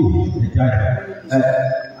wọ́n bí ìjà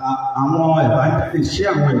àwọn evangelist ṣé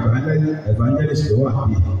àwọn evangelist ló wà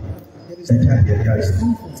bí ẹja.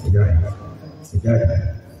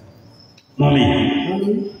 Mọ́mí,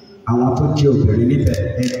 àwọn tó jẹ́ obìnrin níbẹ̀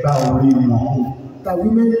ẹgbá orí wọn.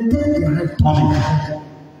 Mọ́mí,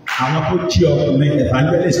 àwọn tó jẹ́ ọkùnrin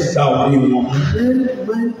evangelist gbá orí wọn.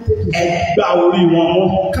 Ẹgbá orí wọn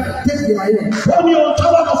mọ́. Wọ́n ní ohun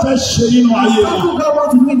táwọn kò fẹ́ ṣe nínú ayé wọn.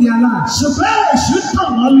 Ṣùgbọ́n èṣù tàn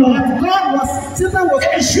wọ́n lọ.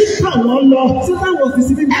 Èṣù tàn wọ́n lọ.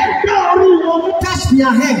 Ẹgbẹ́ orí wọn mú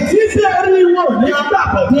títí orí wọn ò ní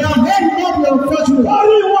gbàgbọ́.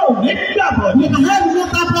 Orí wọn ò ní gbàgbọ́.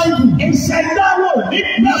 Ìṣẹ̀dá wọn ò ní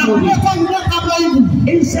gbàgbọ́.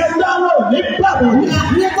 Ìṣẹ̀dá wọn ò ní gbàgbọ́.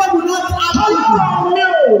 Ọlọ́run mi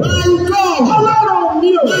ò. Ọlọ́run mi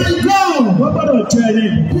ò. Wọ́n gbọ́dọ̀ jẹ́ ẹni.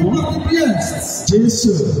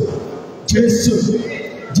 Jésù. Jésù.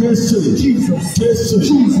 Jésù. Jesus. Jésù.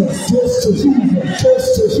 Jesus. Jésù. Jesus.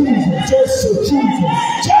 Jésù. Jesus. Jésù. Jesus.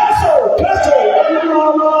 Jésù. Jésù.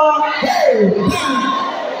 Olúwa.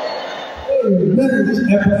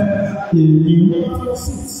 Èyí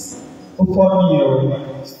ó fọ́ mi o.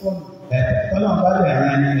 Tọ́lá bá lè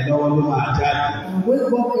ràn ẹni lọ́wọ́ ló máa jáde.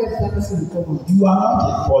 else that person will come on. You are not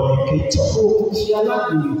a fornicator. So she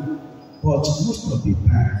allowed you. But most of the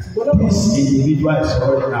time, this individual is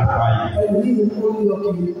already not buying. And you only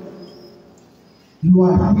okay. You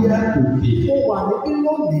are here today. Oh, wow, they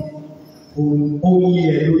love me. Only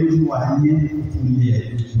a little ayé only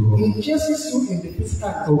a little. He chases you in the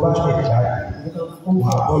physical. Tó bá ṣe jáde,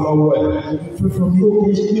 wà á bọ́ lọ́wọ́ ẹ̀.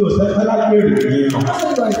 Mi ò sẹ́fẹ́ lágbèrè ní ẹ̀.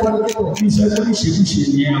 Mi ò sẹ́fẹ́ ní ṣekúṣe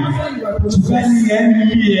ní ẹ̀. Ṣùgbọ́n ní ẹ̀ ń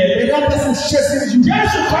yí ẹ̀.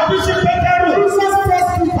 Jésù kọjú sí Pétérù.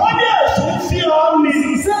 Ó ní èso sí ọ ní.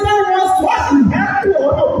 Wọ́n sì dẹ́kun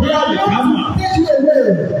ọ̀rọ̀ bí àlùkámà.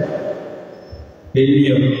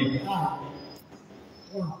 Ènìyàn.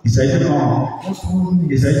 Ìṣẹ́jú kan,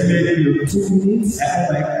 ìṣẹ́jú méjì ló tó fún mi.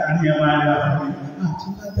 Ẹ̀ka ní ẹ̀ máa ra fún mi. Àti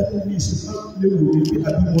bá dẹ́kun ní ìṣẹ́jú léwu mi bí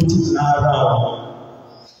abí mo ti lára o.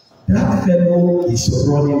 That fellow is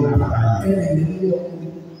running after you.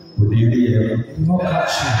 Kò ní rí ẹ.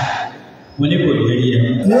 Mo ní kò ní rí ẹ.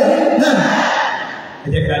 Ẹ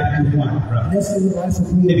jẹ́ ká dúró fún àdúrà.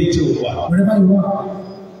 Níbi tí o wà.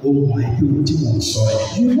 Ohun àìyí tí mo sọ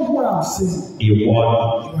yìí. Ìwọ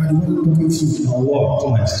ọwọ́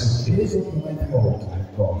ọ̀tún ẹ̀ sókè. Oh my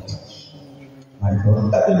God. My God.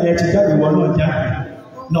 Láti ní ẹ ti jáde ìwọ náà jáde.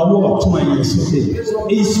 Náwó ọ̀tún ẹ̀ yẹn sókè.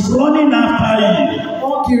 It's running after you.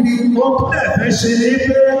 Wọ́n tẹ̀ fẹ́ ṣe ní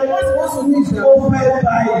pé ó fẹ́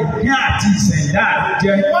bá ìdí àti ìṣẹ̀dá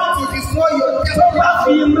jẹ. Tó bá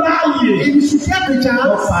fi láàyè.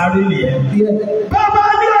 Ó parí nìyẹn. Bàbá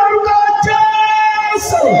ní orúkọ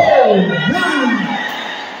Jésù.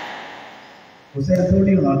 Kò sẹ́ni tó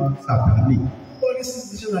ríran Sàtánì.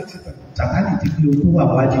 Sàtánì ti fi ohun tó wà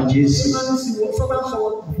wájú Jésù.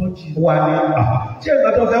 Wà ní ṣé ìgbà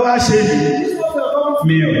tó fẹ́ wá ṣe nìyí?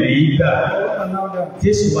 Mi ò ní í gbà.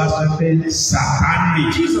 Jésù wá sọ pé Sàtánì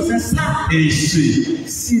èsì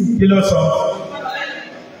kí ló sọ?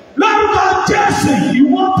 Lórúkọ Jésù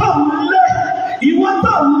ìwọ tó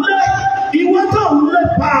ń lé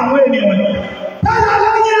pa àwọn ènìyàn ní. Dada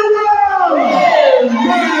láyé wọ̀.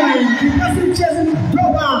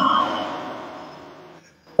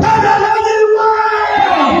 Dada láyé wọ̀.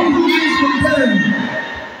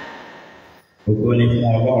 Ògo ni fún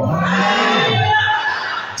Ọlọ́run.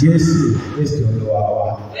 Jésù Kristi Olúwa wa.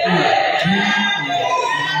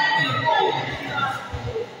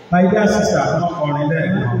 My dear sister, not ọkùnrin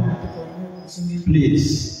lẹ́ẹ̀kan.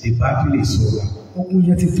 Please, the battle is over.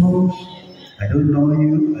 I don't know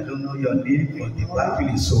you, I don't know your name, but the battle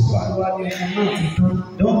is over.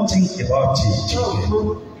 Don't think about it.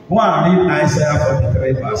 Go and read Isaiah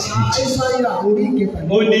 43 verse 8.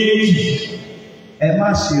 Ó ní ẹ má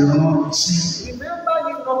ṣe rántí.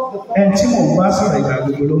 Ẹni tí mo bá sọ̀rọ̀ ìgbà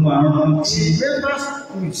gbogbo ló máa ń rántí.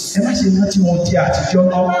 Ẹ má ṣe rántí wọn di àtijọ́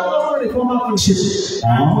náà.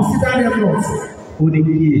 Ó ní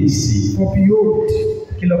kíyèsí.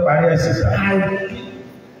 Kí ló parí ẹ̀ sí sáà?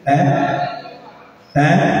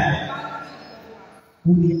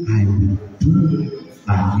 Ó ní àìwòdú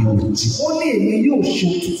àní òtí. Ó ní èmi yóò ṣe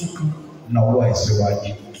tuntun kan. Náwó ẹ̀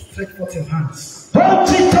síwájú. Stretch forth your hands. Ó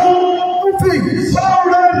ti tán.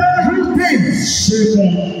 Sọ̀rọ̀ ṣe fún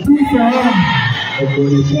Dúpẹ́. ọgbọ́n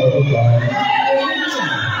ní fún ọlọ́pàá rẹ̀.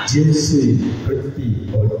 Jésù Kristi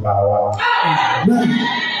Olúwa wa.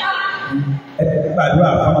 Ẹ gbàdúrà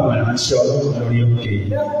fáwọn ìránṣẹ́ Ọlọ́run lórí òkè.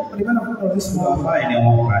 Báyìí ni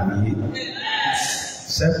wọ́n pàdé.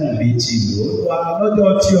 Sẹ́kùn bíi ti lò ó wá lọ́jọ́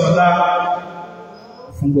tí ọlá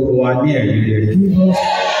fún gbogbo wa ní ẹ̀rí rere.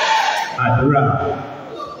 Àdúrà.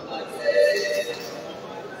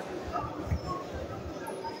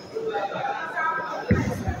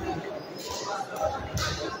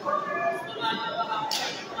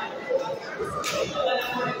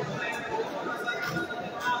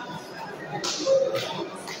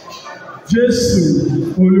 Jésù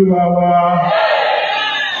Olúwa wa.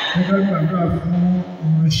 Mo fẹ́ gbàdúrà fún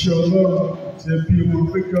ìránṣẹ́ Ọlọ́run àti ẹbí wọn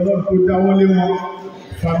pé kí Ọlọ́run tó dáwọ́lé wọn.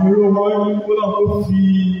 Fàmíró wọn ní Ọlọ́run tó fi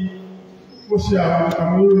kó ṣe àwọn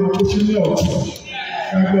fàmíró wọn kó ṣe ní ọ̀tún.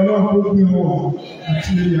 Ẹgbẹ́ Ọlọ́run tó gbé wọn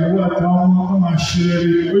àti ìyàwó àtàwọn ọmọ wọn máa ṣe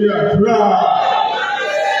eré lórí àdúrà.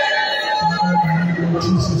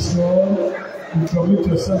 Jesus Lord, we commit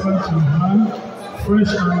your servant to your hand.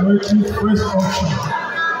 Fresh anointing, fresh unction.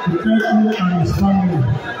 Protect him and his family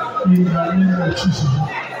in the name of Jesus.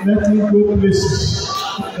 Let him go places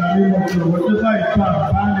in the name of Jesus. Whatever he can,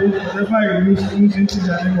 bandage, whatever he lose into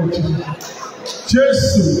the name of Jesus.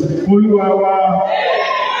 Jésù Olúwa wa.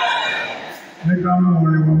 Nígbà mú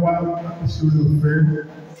orin wa wá láti sórí òfin.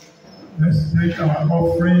 Let's take our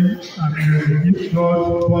offering and give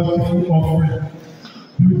God bountiful offering.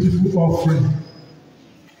 Beautiful offering.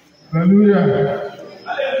 Hallelujah.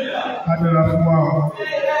 Adara fún wa.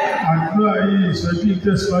 àdúrà yìí ìṣẹ́jú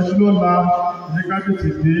ìtẹ̀síwájú lọ́la ní ká tètè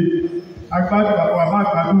dé. Agbádùn àwọn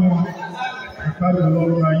àmàgbádùn wọn. Agbádùn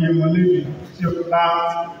ọlọ́run ayé wọn lẹ́yìn tí ọ̀la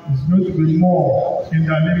is going to be more in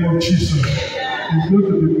the name of Jesus. It's going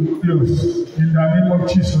to be glorious in the name of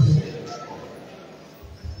Jesus.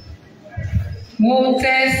 Mo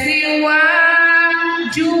tẹ̀síwájú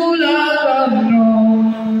lọ́rọ̀ náà,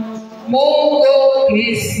 mo gòkè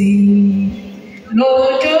sí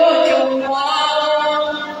lójoojúmọ́,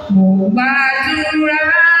 mo gbàdúrà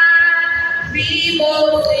bí mo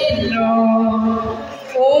ti lọ,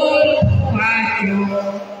 Olúwa jọ̀ọ́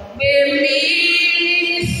gbé mi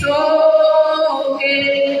sókè,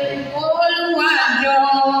 Olúwa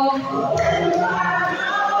jọ̀ọ́.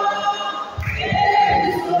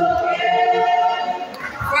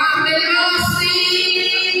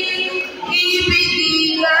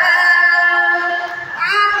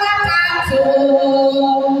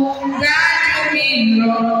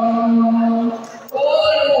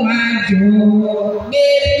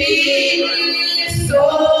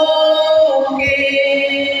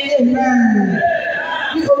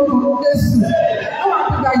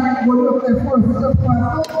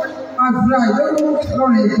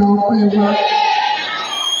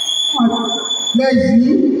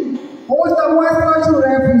 Lẹ́yìn owó tí wọ́n síwájú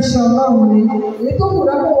rẹ̀ fi ṣe ọlọ́run ni èyí tó kù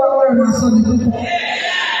dábọ̀ wá lọ́rẹ̀ máa sọ ní púpọ̀.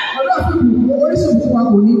 Ọlọ́run fi oríṣiríṣi wa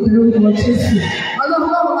kò ní ìpínlẹ̀ orúkọ Jésù. Ọlọ́run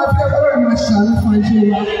máa fi ẹgbẹ́ rẹ̀ máa ṣàánú fún ajé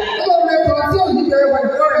wa. Ọlọ́run ẹ̀kọ́ tí ò ní bẹ̀rẹ̀ wá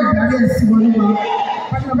ìdọ́rẹ̀ ìdarí ẹ̀sìn wọn nípa.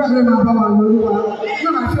 Pàṣẹ bá lè máa bá wa lórí wa.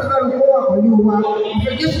 Náà máa fi ọlọ́run kó wà pẹ̀lú wa.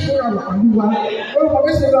 Ìfẹ́ Jésù kó wà pẹ̀lú wa. Orúkọ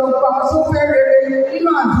Jésù lọ pa aṣọ fẹ́ rere nínú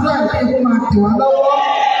àdúrà ìpín máa tẹ̀ wá lọ́wọ́.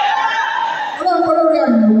 Ọlọ́run kọ́ lórí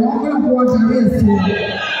àyẹ̀wò ọ̀gbọ́n kó wọ́n darí ẹ̀sìn wa.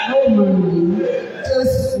 Ó mọ̀ èyí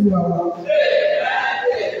Jésù wà wá.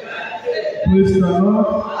 Praise the Lord.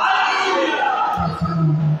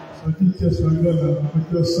 Ọjọ́ ìtẹ̀síwájú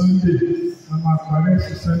ọjọ́ Sunday, a máa parí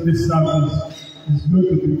sí Sunday service. It's going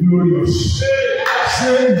to be glorious.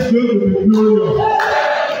 Say it's going to be glorious.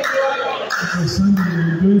 Ọjọ́ Sunday,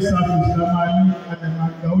 ìjọ service la máa ní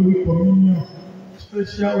àdèmàgbà Holy Communion.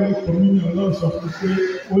 Special Holy Communion Ọlọ́run sọ fún pé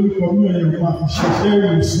Holy Communion yẹn máa fi ṣiṣẹ́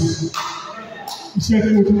ìwòsàn. Iṣẹ́ tí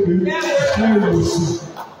mo ti pè é iṣẹ́ ìwòsàn.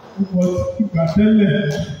 Púpọ̀ ìgbà tẹ́lẹ̀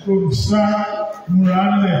olùsá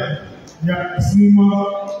múralẹ̀ ya símọ́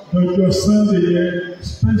lọ́jọ́ Sunday yẹn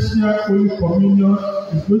special Holy Communion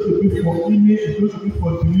is going to be for healing, is going to be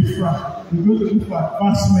for deliverance, is going to be for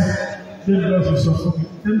advancement. Then the Lord is also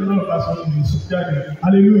then the Lord has also been subjected.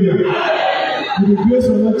 Hallelujah. With the grace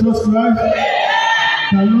of Lord Jesus Christ,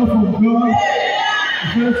 the love of God, the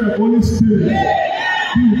fellowship of the Holy Spirit,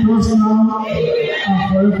 be with us now and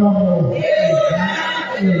forevermore.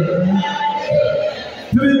 Amen.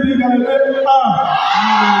 Three big hallelujah.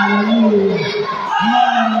 Hallelujah.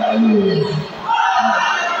 Hallelujah.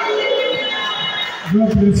 God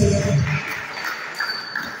bless you.